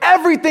joy,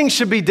 everything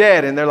should be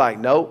dead. And they're like,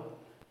 nope,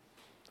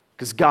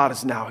 because God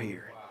is now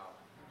here.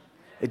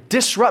 It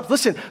disrupts.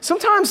 Listen,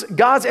 sometimes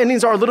God's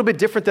endings are a little bit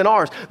different than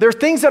ours. There are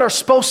things that are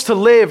supposed to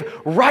live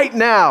right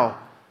now.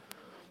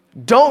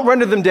 Don't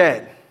render them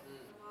dead.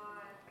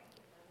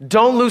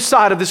 Don't lose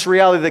sight of this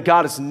reality that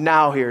God is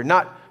now here.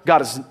 Not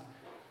God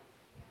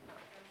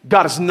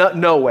is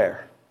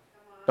nowhere.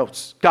 No,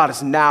 God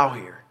is now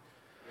here.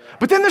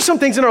 But then there's some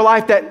things in our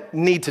life that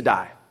need to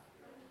die.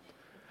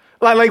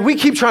 Like we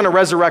keep trying to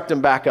resurrect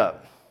them back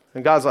up.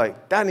 And God's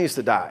like, that needs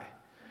to die.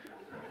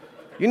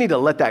 You need to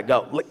let that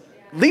go.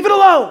 Leave it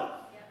alone.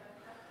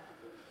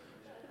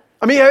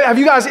 Have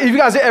you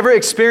guys ever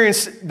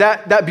experienced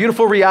that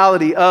beautiful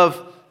reality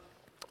of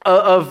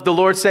the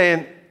Lord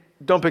saying,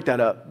 don't pick that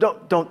up.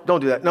 Don't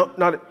do that. No,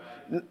 not it.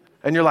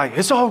 And you're like,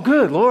 it's all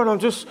good, Lord. I'm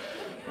just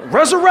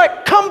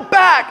resurrect, come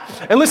back.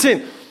 And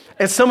listen,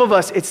 and some of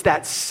us, it's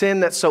that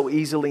sin that so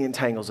easily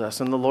entangles us.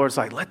 And the Lord's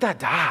like, let that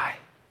die.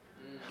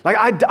 Like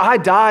I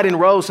died and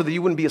rose so that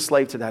you wouldn't be a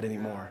slave to that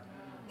anymore.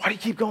 Why do you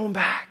keep going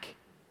back?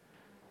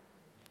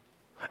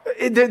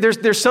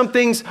 There's some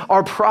things,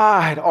 our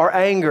pride, our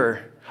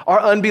anger, our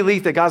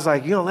unbelief that God's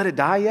like, you don't let it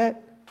die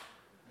yet?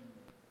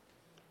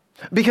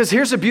 Because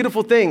here's a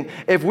beautiful thing.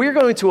 If we're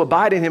going to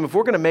abide in him, if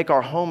we're going to make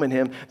our home in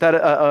him, that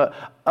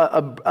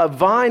a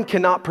vine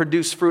cannot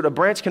produce fruit, a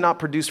branch cannot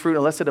produce fruit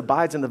unless it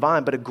abides in the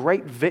vine. But a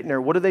great vintner,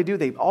 what do?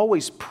 They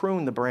always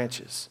prune the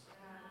branches.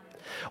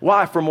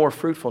 Why? For more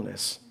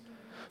fruitfulness.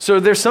 So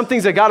there's some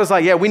things that God is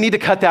like, yeah, we need to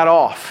cut that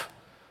off.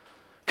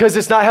 Because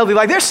it's not healthy.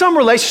 Like there's some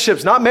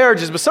relationships, not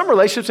marriages, but some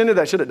relationships in there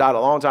that should have died a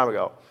long time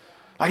ago.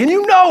 Like, and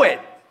you know it.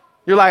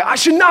 You're like, I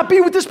should not be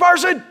with this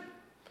person.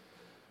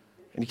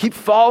 And you keep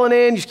falling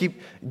in, you just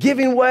keep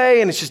giving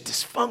way, and it's just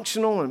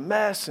dysfunctional and a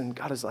mess. And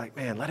God is like,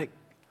 man, let it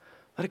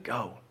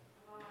go.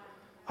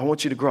 I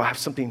want you to grow. I have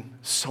something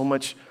so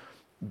much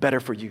better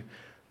for you.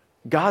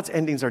 God's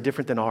endings are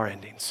different than our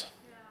endings.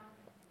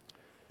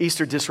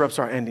 Easter disrupts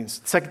our endings.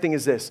 The second thing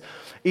is this.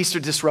 Easter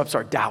disrupts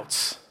our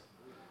doubts.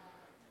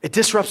 It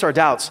disrupts our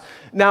doubts.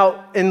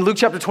 Now, in Luke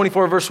chapter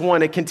 24, verse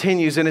 1, it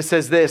continues, and it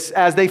says this.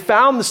 As they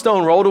found the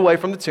stone rolled away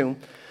from the tomb,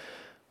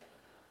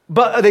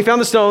 but they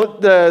found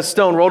the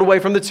stone rolled away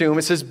from the tomb.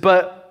 It says,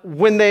 but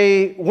when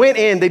they went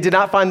in, they did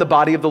not find the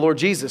body of the Lord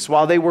Jesus.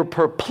 While they were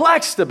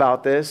perplexed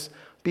about this,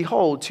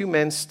 behold, two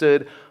men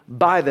stood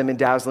by them in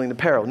dazzling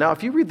apparel. Now,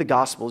 if you read the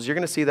Gospels, you're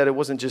going to see that it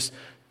wasn't just,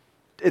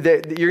 you're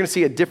going to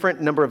see a different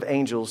number of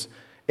angels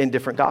in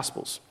different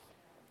Gospels.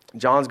 In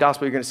John's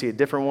Gospel, you're going to see a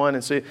different one.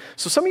 And so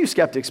some of you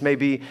skeptics may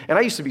be, and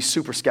I used to be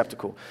super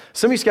skeptical.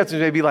 Some of you skeptics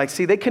may be like,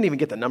 see, they couldn't even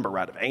get the number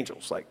right of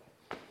angels. Like,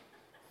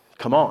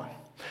 come on.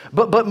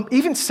 But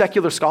even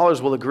secular scholars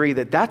will agree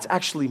that that's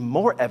actually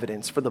more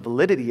evidence for the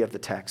validity of the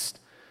text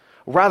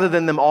rather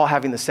than them all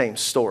having the same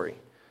story.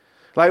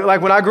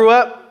 Like when I grew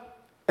up,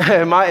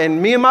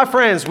 And me and my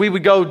friends, we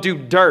would go do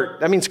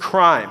dirt. That means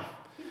crime.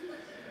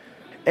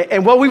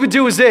 And what we would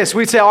do is this.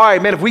 We'd say, all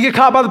right, man, if we get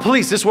caught by the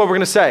police, this is what we're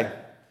going to say.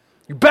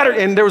 You better,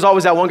 and there was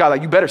always that one guy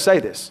like, you better say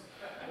this,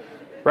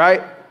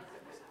 right?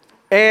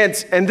 And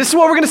this is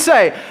what we're going to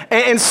say.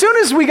 And as soon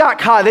as we got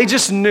caught, they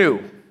just knew.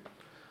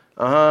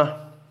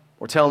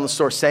 We're telling the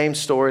story, same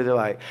story. They're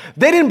like,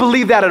 they didn't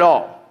believe that at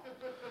all.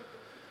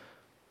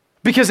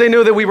 Because they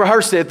knew that we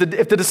rehearsed it.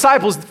 If the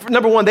disciples,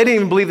 number one, they didn't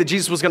even believe that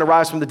Jesus was going to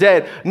rise from the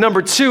dead. Number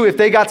two, if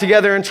they got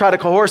together and tried to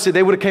coerce it,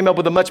 they would have came up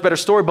with a much better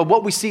story. But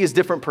what we see is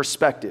different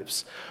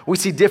perspectives. We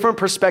see different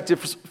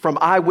perspectives from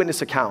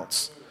eyewitness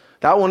accounts.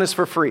 That one is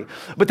for free.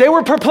 But they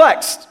were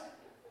perplexed.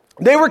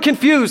 They were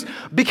confused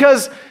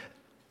because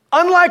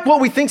unlike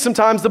what we think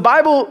sometimes, the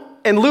Bible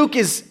and Luke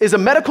is a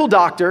medical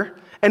doctor.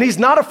 And he's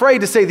not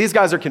afraid to say these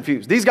guys are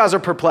confused. These guys are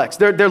perplexed.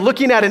 They're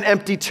looking at an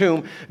empty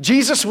tomb.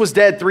 Jesus was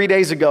dead 3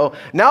 days ago.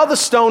 Now the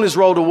stone is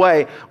rolled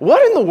away.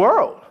 What in the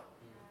world?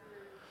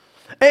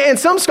 And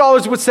some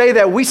scholars would say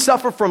that we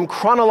suffer from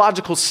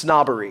chronological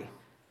snobbery.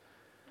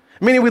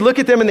 Meaning we look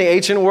at them in the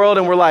ancient world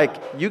and we're like,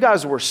 you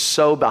guys were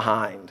so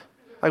behind.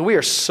 Like we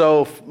are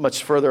so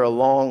much further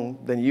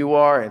along than you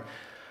are. And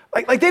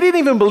like they didn't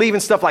even believe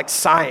in stuff like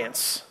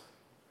science.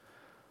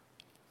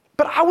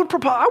 But I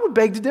would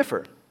beg to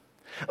differ.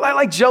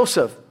 Like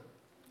Joseph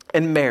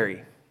and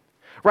Mary,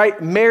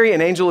 right? Mary,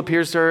 an angel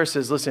appears to her,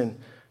 says, listen,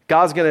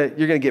 you're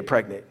gonna get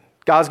pregnant.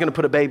 God's gonna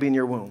put a baby in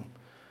your womb.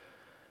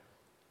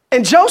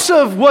 And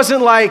Joseph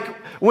wasn't like,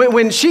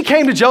 when she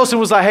came to Joseph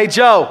was like, hey,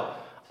 Joe,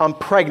 I'm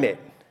pregnant.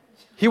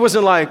 He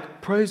wasn't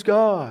like, praise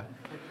God,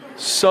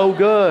 so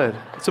good.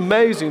 It's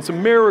amazing, it's a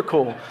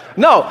miracle.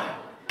 No,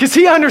 because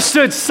he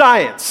understood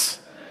science.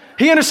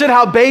 He understood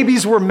how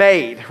babies were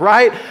made,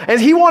 right?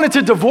 And he wanted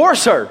to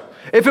divorce her.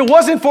 If it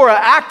wasn't for an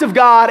act of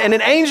God and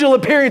an angel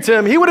appearing to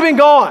him, he would have been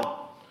gone.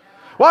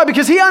 Why?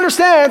 Because he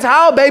understands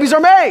how babies are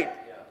made.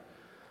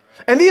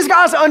 And these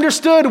guys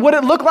understood what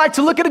it looked like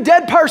to look at a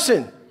dead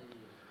person.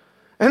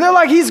 And they're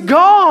like, he's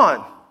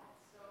gone.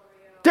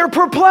 They're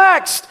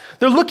perplexed.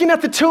 They're looking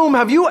at the tomb.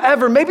 Have you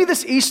ever, maybe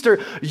this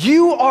Easter,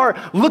 you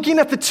are looking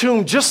at the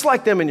tomb just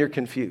like them and you're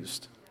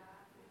confused.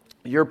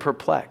 You're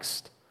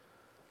perplexed.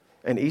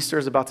 And Easter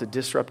is about to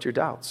disrupt your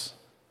doubts.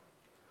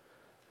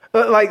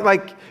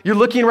 Like you're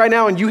looking right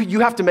now and you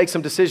have to make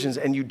some decisions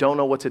and you don't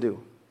know what to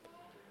do.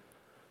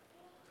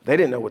 They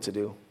didn't know what to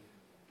do.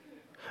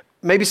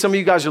 Maybe some of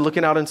you guys are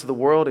looking out into the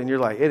world and you're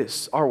like,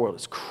 our world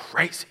is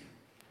crazy.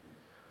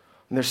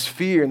 And there's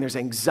fear and there's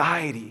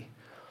anxiety.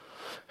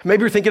 Maybe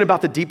you're thinking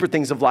about the deeper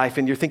things of life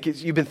and you've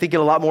been thinking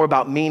a lot more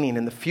about meaning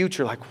in the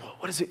future. Like,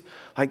 what is it?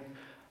 Like,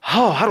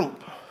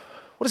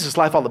 what is this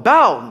life all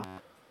about?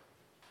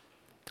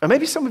 And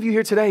maybe some of you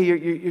here today,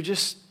 you're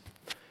just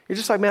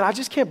like, man, I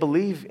just can't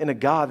believe in a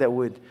God that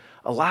would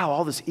allow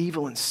all this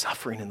evil and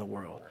suffering in the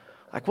world.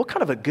 Like, what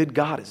kind of a good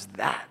God is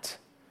that?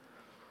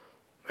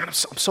 Man, I'm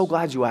so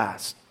glad you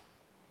asked.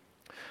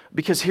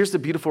 Because here's the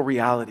beautiful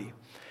reality,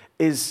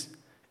 is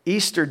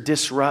Easter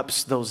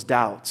disrupts those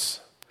doubts.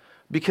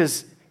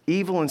 Because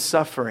evil and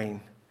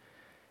suffering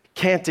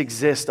can't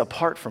exist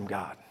apart from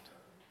God.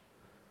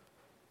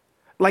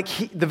 Like,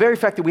 the very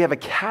fact that we have a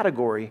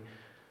category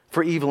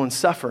for evil and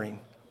suffering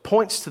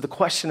points to the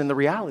question and the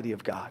reality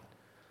of God.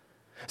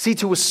 See,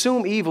 to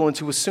assume evil and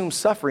to assume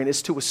suffering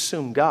is to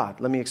assume God.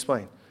 Let me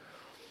explain.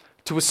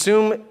 To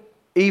assume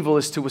evil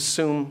is to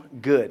assume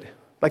good.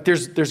 Like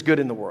there's good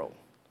in the world.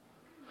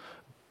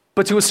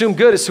 But to assume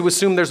good is to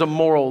assume there's a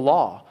moral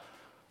law.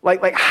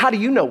 Like how do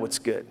you know what's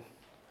good?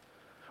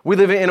 We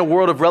live in a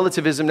world of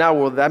relativism now.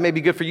 Well, that may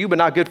be good for you, but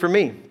not good for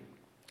me.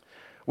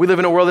 We live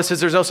in a world that says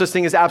there's no such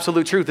thing as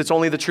absolute truth. It's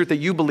only the truth that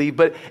you believe.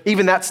 But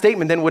even that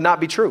statement then would not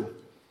be true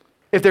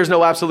if there's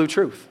no absolute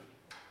truth.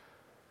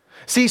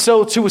 See,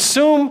 so to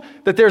assume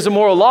that there's a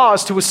moral law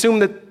is to assume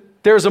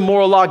that there's a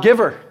moral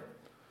lawgiver.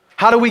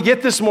 How do we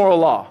get this moral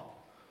law?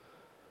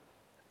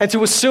 And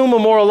to assume a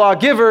moral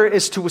lawgiver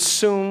is to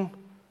assume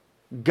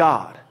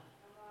God.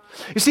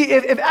 You see,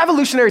 if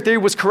evolutionary theory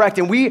was correct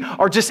and we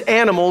are just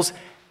animals,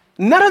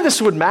 none of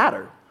this would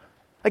matter.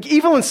 Like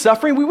evil and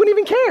suffering, we wouldn't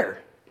even care.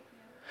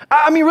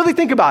 I mean, really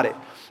think about it.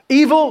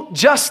 Evil,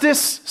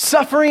 justice,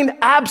 suffering,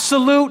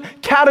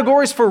 absolute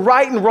categories for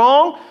right and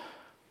wrong.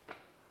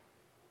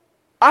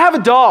 I have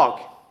a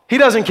dog. He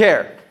doesn't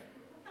care.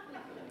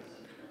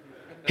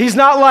 He's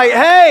not like,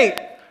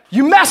 hey,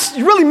 you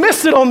really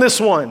missed it on this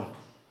one.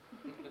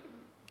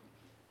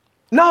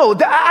 No,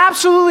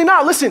 absolutely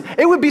not. Listen,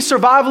 it would be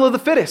survival of the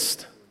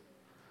fittest.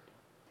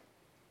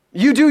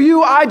 You do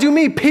you, I do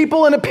me.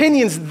 People and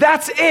opinions,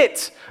 that's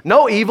it.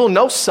 No evil,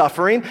 no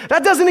suffering.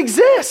 That doesn't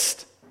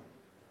exist.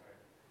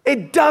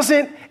 It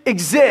doesn't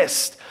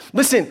exist.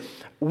 Listen,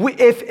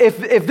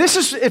 if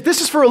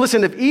this is for a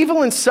listen, if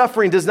evil and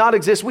suffering does not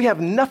exist, we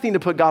have nothing to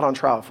put God on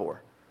trial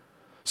for.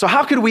 So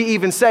how could we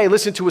even say,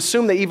 listen, to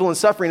assume that evil and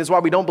suffering is why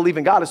we don't believe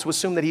in God is to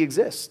assume that he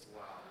exists?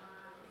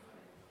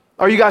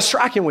 Are you guys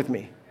tracking with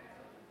me?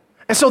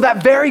 And so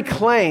that very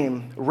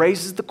claim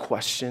raises the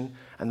question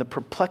and the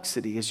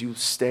perplexity as you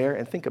stare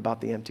and think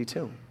about the empty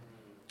tomb.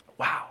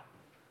 Wow.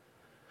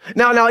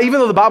 Now, even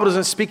though the Bible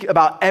doesn't speak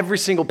about every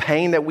single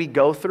pain that we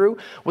go through,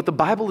 what the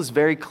Bible is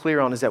very clear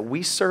on is that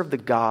we serve the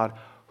God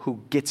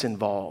who gets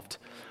involved,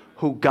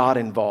 who got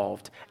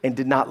involved, and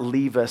did not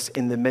leave us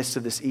in the midst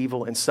of this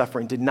evil and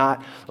suffering, did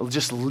not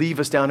just leave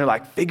us down there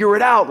like, figure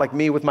it out, like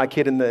me with my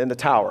kid in the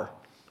tower.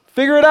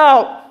 Figure it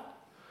out.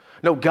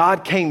 No,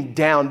 God came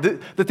down.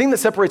 The thing that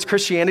separates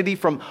Christianity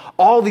from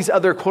all these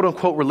other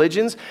quote-unquote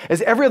religions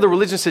is every other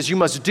religion says you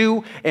must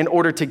do in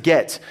order to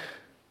get.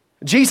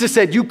 Jesus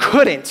said you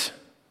couldn't.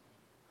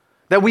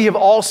 That we have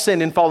all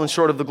sinned and fallen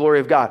short of the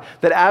glory of God.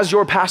 That as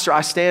your pastor,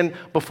 I stand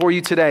before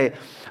you today,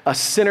 a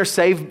sinner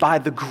saved by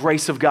the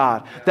grace of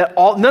God. That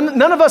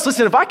none of us,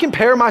 listen, if I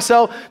compare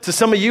myself to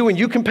some of you and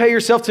you compare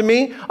yourself to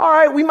me, all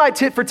right, we might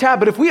tit for tat,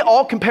 but if we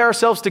all compare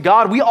ourselves to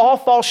God, we all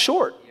fall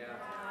short.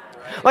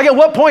 Like at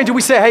what point do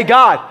we say, hey,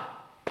 God,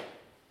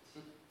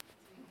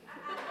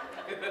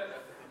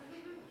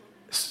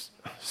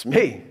 it's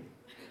me.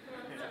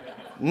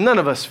 None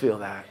of us feel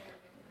that.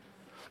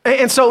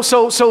 And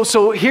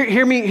so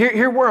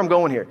hear where I'm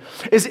going here.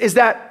 Is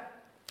that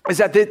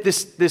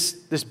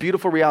this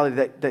beautiful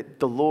reality that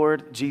the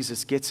Lord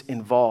Jesus gets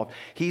involved.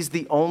 He's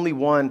the only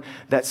one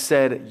that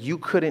said, you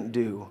couldn't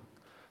do,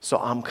 so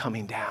I'm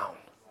coming down.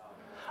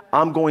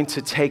 I'm going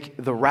to take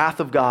the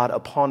wrath of God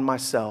upon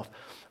myself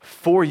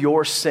for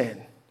your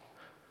sin.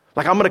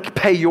 Like I'm going to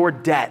pay your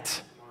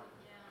debt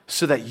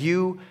so that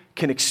you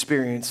can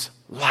experience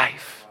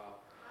life.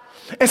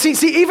 And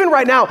see, even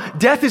right now,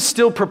 death is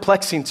still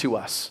perplexing to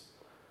us.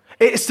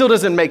 It still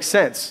doesn't make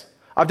sense.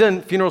 I've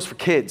done funerals for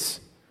kids.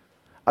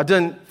 I've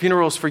done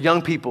funerals for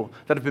young people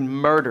that have been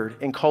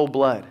murdered in cold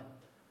blood.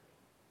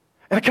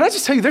 And can I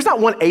just tell you, there's not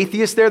one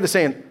atheist there that's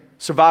saying,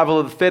 survival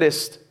of the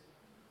fittest,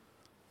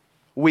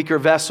 weaker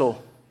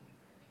vessel.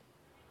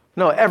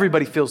 No,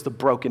 everybody feels the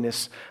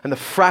brokenness and the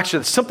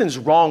fracture. Something's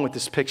wrong with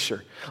this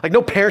picture. Like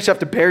no parents have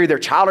to bury their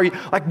child. Or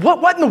like,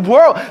 what in the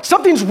world?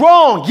 Something's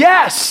wrong,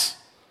 yes.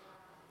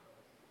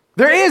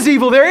 There is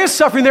evil, there is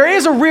suffering, there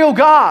is a real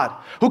God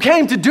who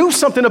came to do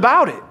something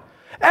about it.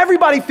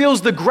 Everybody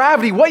feels the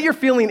gravity. What you're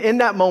feeling in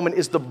that moment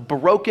is the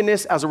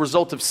brokenness as a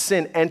result of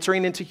sin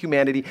entering into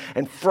humanity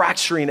and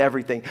fracturing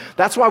everything.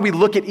 That's why we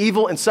look at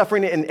evil and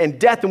suffering and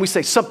death and we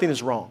say something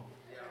is wrong.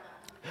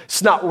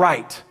 It's not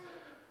right.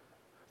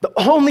 The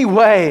only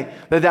way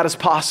that is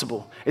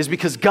possible is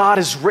because God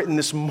has written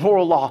this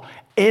moral law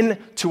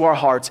into our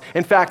hearts.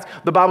 In fact,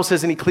 the Bible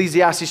says in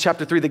Ecclesiastes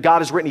chapter 3 that God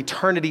has written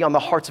eternity on the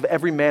hearts of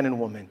every man and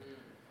woman.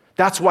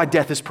 That's why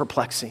death is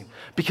perplexing,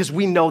 because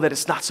we know that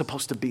it's not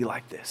supposed to be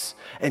like this.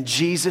 And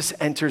Jesus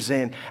enters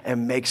in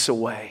and makes a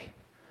way.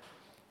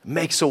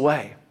 Makes a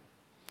way.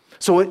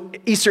 So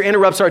Easter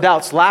interrupts our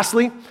doubts.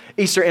 Lastly,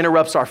 Easter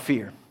interrupts our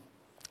fear.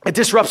 It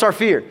disrupts our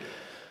fear.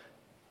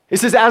 It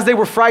says, as they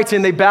were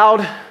frightened, they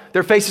bowed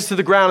their faces to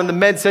the ground, and the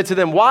men said to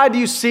them, why do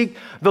you seek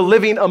the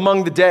living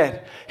among the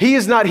dead? He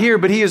is not here,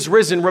 but he is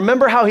risen.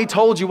 Remember how he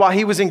told you while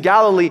he was in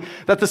Galilee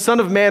that the Son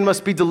of Man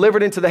must be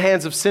delivered into the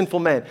hands of sinful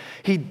men.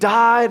 He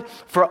died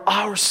for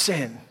our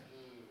sin,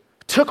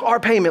 took our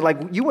payment. Like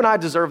you and I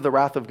deserve the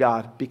wrath of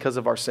God because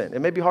of our sin.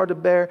 It may be hard to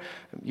bear.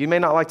 You may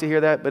not like to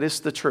hear that, but it's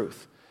the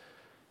truth.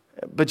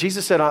 But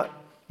Jesus said,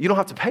 you don't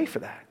have to pay for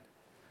that.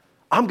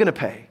 I'm going to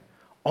pay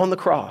on the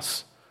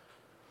cross.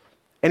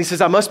 And he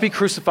says, I must be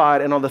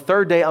crucified, and on the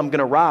third day I'm going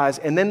to rise.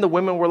 And then the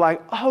women were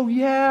like, oh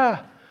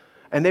yeah.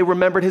 And they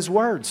remembered his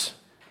words.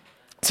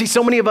 See,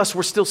 so many of us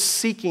were still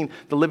seeking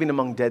the living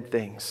among dead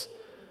things.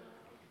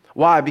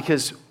 Why?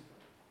 Because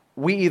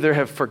we either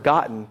have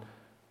forgotten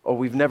or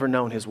we've never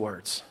known his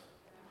words.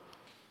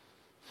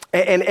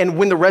 And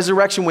when the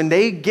resurrection, when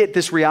they get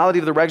this reality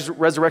of the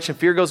resurrection,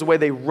 fear goes away,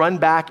 they run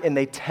back and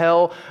they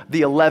tell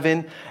the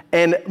 11.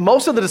 And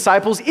most of the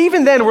disciples,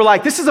 even then, were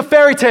like, this is a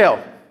fairy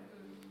tale.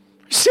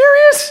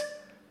 Serious?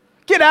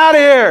 Get out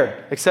of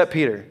here. Except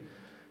Peter.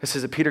 It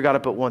says that Peter got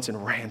up at once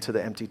and ran to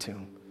the empty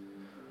tomb.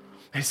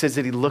 And he says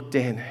that he looked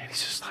in and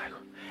he's just like,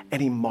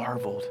 and he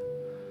marveled.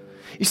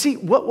 You see,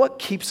 what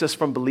keeps us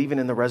from believing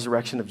in the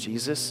resurrection of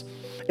Jesus?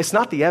 It's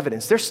not the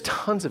evidence. There's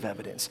tons of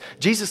evidence.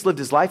 Jesus lived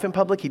his life in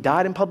public. He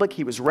died in public.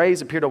 He was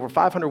raised, appeared to over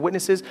 500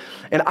 witnesses.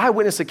 An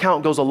eyewitness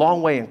account goes a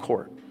long way in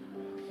court.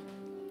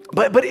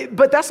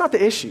 But that's not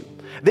the issue.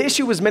 The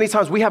issue is many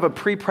times we have a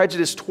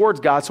pre-prejudice towards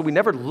God, so we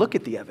never look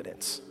at the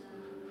evidence.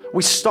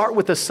 We start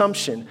with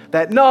assumption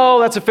that, no,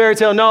 that's a fairy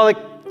tale. No,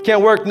 that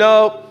can't work.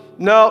 No.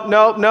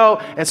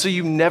 And so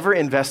you never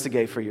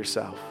investigate for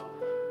yourself.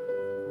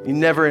 You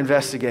never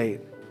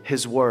investigate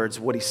his words,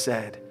 what he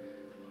said.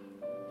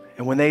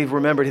 And when they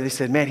remembered it, they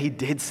said, man, he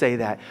did say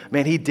that.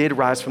 Man, he did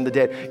rise from the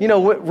dead. You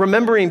know,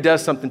 remembering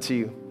does something to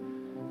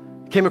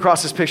you. Came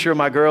across this picture of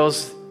my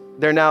girls.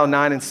 They're now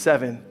 9 and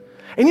 7.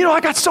 And you know,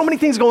 I got so many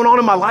things going on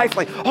in my life.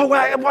 Like, oh,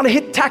 I want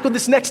to tackle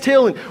this next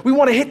hill, and we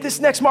want to hit this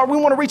next mark. We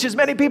want to reach as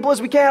many people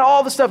as we can,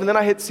 all the stuff. And then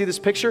I see this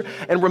picture,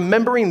 and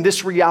remembering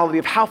this reality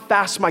of how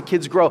fast my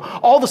kids grow,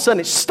 all of a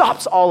sudden it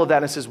stops all of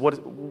that and says,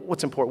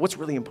 what's important? What's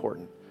really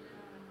important?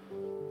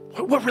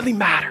 What really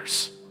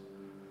matters?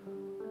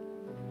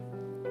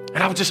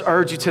 And I would just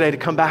urge you today to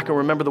come back and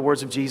remember the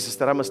words of Jesus,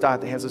 that I must die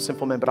at the hands of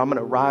sinful men, but I'm going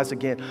to rise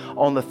again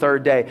on the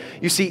third day.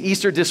 You see,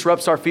 Easter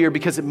disrupts our fear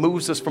because it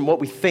moves us from what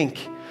we think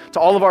to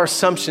all of our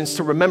assumptions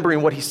to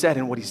remembering what he said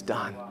and what he's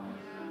done.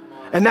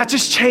 And that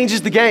just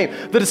changes the game.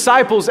 The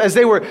disciples, as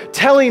they were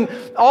telling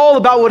all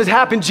about what had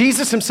happened,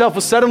 Jesus himself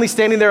was suddenly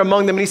standing there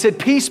among them, and he said,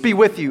 peace be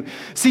with you.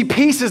 See,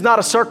 peace is not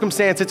a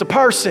circumstance, it's a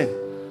person.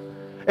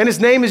 And his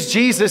name is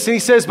Jesus. And he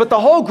says, but the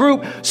whole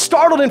group,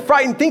 startled and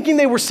frightened, thinking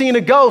they were seeing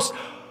a ghost.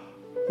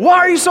 Why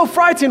are you so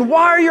frightened?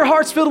 Why are your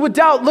hearts filled with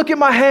doubt? Look at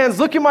my hands,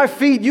 look at my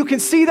feet. You can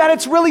see that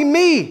it's really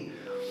me.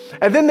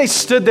 And then they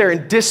stood there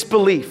in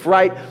disbelief,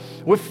 right?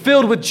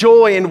 Filled with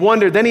joy and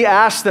wonder. Then he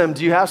asked them,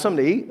 do you have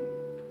something to eat?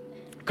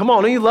 Come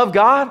on, don't you love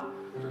God?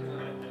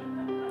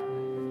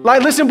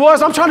 Like, listen,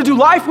 boys, I'm trying to do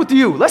life with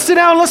you. Let's sit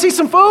down, let's eat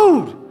some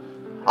food.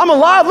 I'm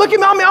alive, look at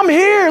me, I'm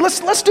here.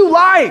 Let's do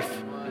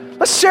life.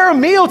 Let's share a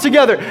meal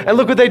together. And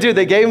look what they did.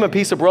 They gave him a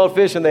piece of broiled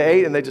fish and they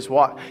ate and they just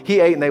watched. He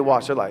ate and they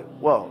watched. They're like,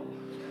 whoa.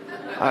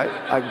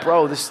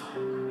 Bro, this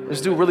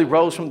dude really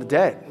rose from the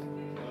dead.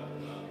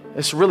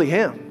 It's really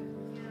him.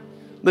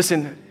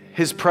 Listen,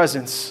 his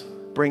presence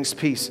brings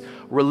peace.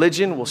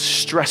 Religion will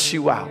stress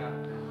you out.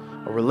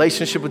 A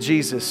relationship with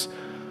Jesus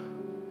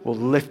will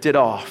lift it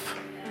off.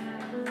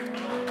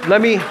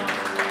 Let me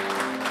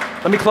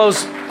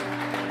close.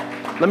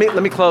 Let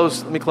me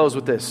close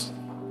with this.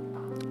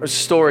 There's a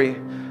story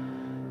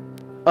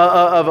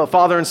of a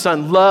father and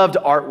son, loved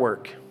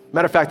artwork.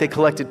 Matter of fact, they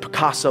collected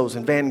Picassos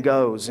and Van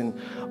Goghs and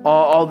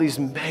all these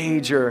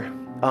major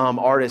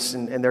artists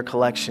in their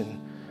collection.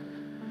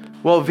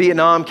 Well,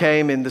 Vietnam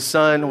came and the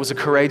son was a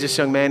courageous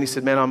young man. He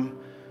said, man, I'm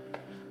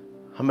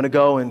going to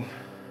go and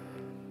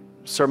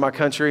serve my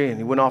country. And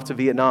he went off to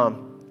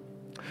Vietnam.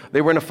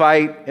 They were in a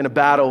fight, in a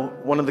battle.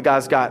 One of the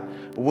guys got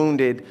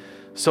wounded.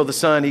 So the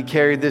son, he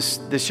carried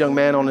this young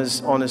man on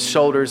his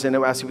shoulders. And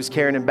as he was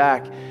carrying him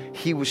back,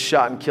 he was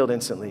shot and killed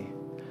instantly.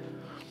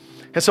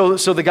 And so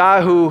the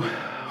guy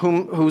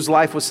whose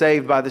life was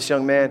saved by this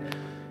young man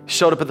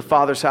showed up at the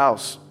father's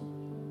house.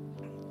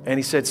 And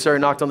he said, sir,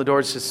 knocked on the door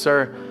and said,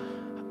 sir,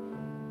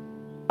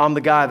 I'm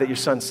the guy that your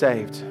son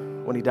saved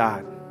when he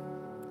died.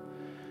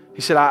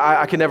 He said,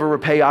 I can never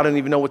repay you. I don't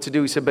even know what to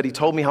do. He said, but he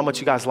told me how much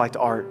you guys liked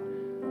art.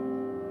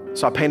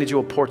 So I painted you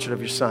a portrait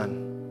of your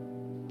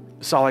son.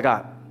 That's all I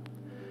got.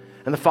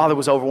 And the father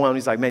was overwhelmed.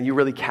 He's like, man, you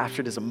really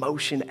captured his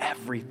emotion,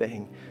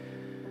 everything.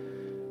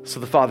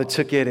 So the father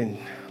took it and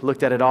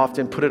looked at it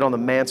often, put it on the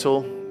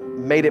mantle,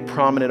 made it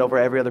prominent over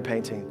every other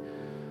painting.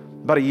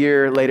 About a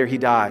year later, he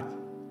died.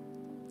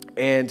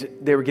 And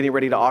they were getting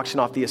ready to auction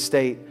off the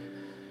estate.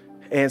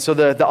 And so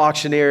the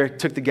auctioneer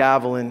took the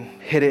gavel and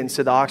hit it and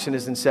said, the auction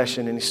is in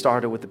session. And he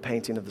started with the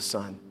painting of the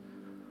son.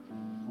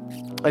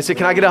 I said,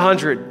 can I get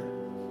 100?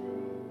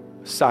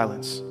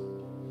 Silence.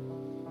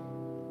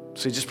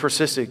 So he just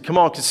persisted. Come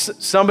on, can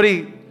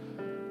somebody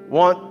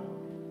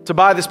want to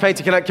buy this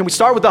painting? Can we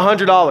start with the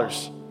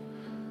 $100?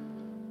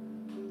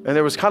 And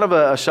there was kind of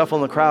a shuffle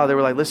in the crowd. They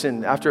were like,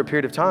 listen, after a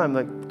period of time,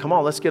 like, come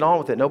on, let's get on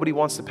with it. Nobody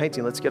wants the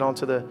painting. Let's get on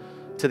to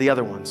the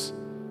other ones.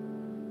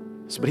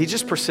 But he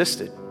just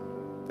persisted.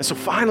 And so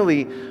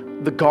finally,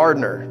 the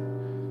gardener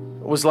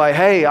was like,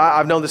 hey,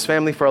 I've known this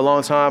family for a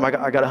long time. I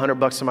got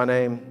 $100 in my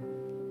name.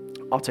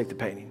 I'll take the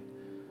painting.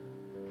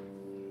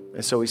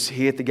 And so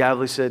he hit the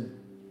gavel. He said,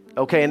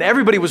 okay. And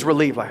everybody was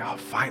relieved, like, oh,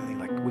 finally,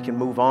 like we can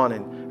move on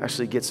and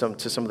actually get some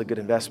of the good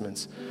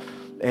investments.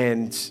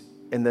 And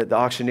the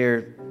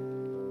auctioneer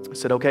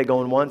said, okay,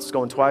 going once,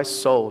 going twice,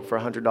 sold for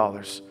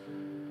 $100.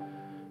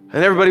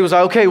 And everybody was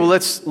like, okay, well,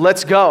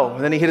 let's go.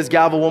 And then he hit his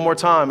gavel one more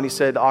time and he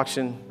said,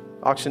 auction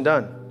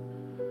done.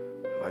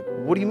 Like,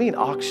 what do you mean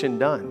auction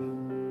done?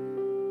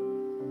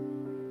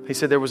 He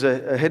said there was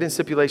a hidden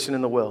stipulation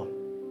in the will.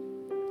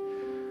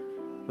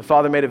 The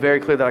father made it very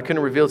clear that I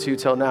couldn't reveal to you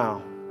till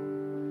now,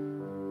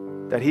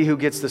 that he who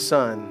gets the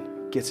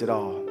son gets it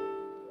all.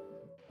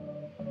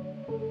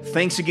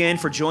 Thanks again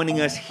for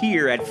joining us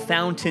here at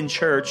Fountain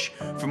Church.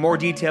 For more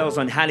details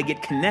on how to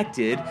get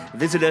connected,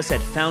 visit us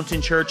at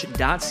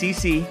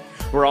fountainchurch.cc.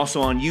 We're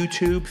also on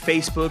YouTube,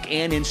 Facebook,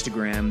 and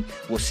Instagram.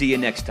 We'll see you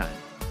next time.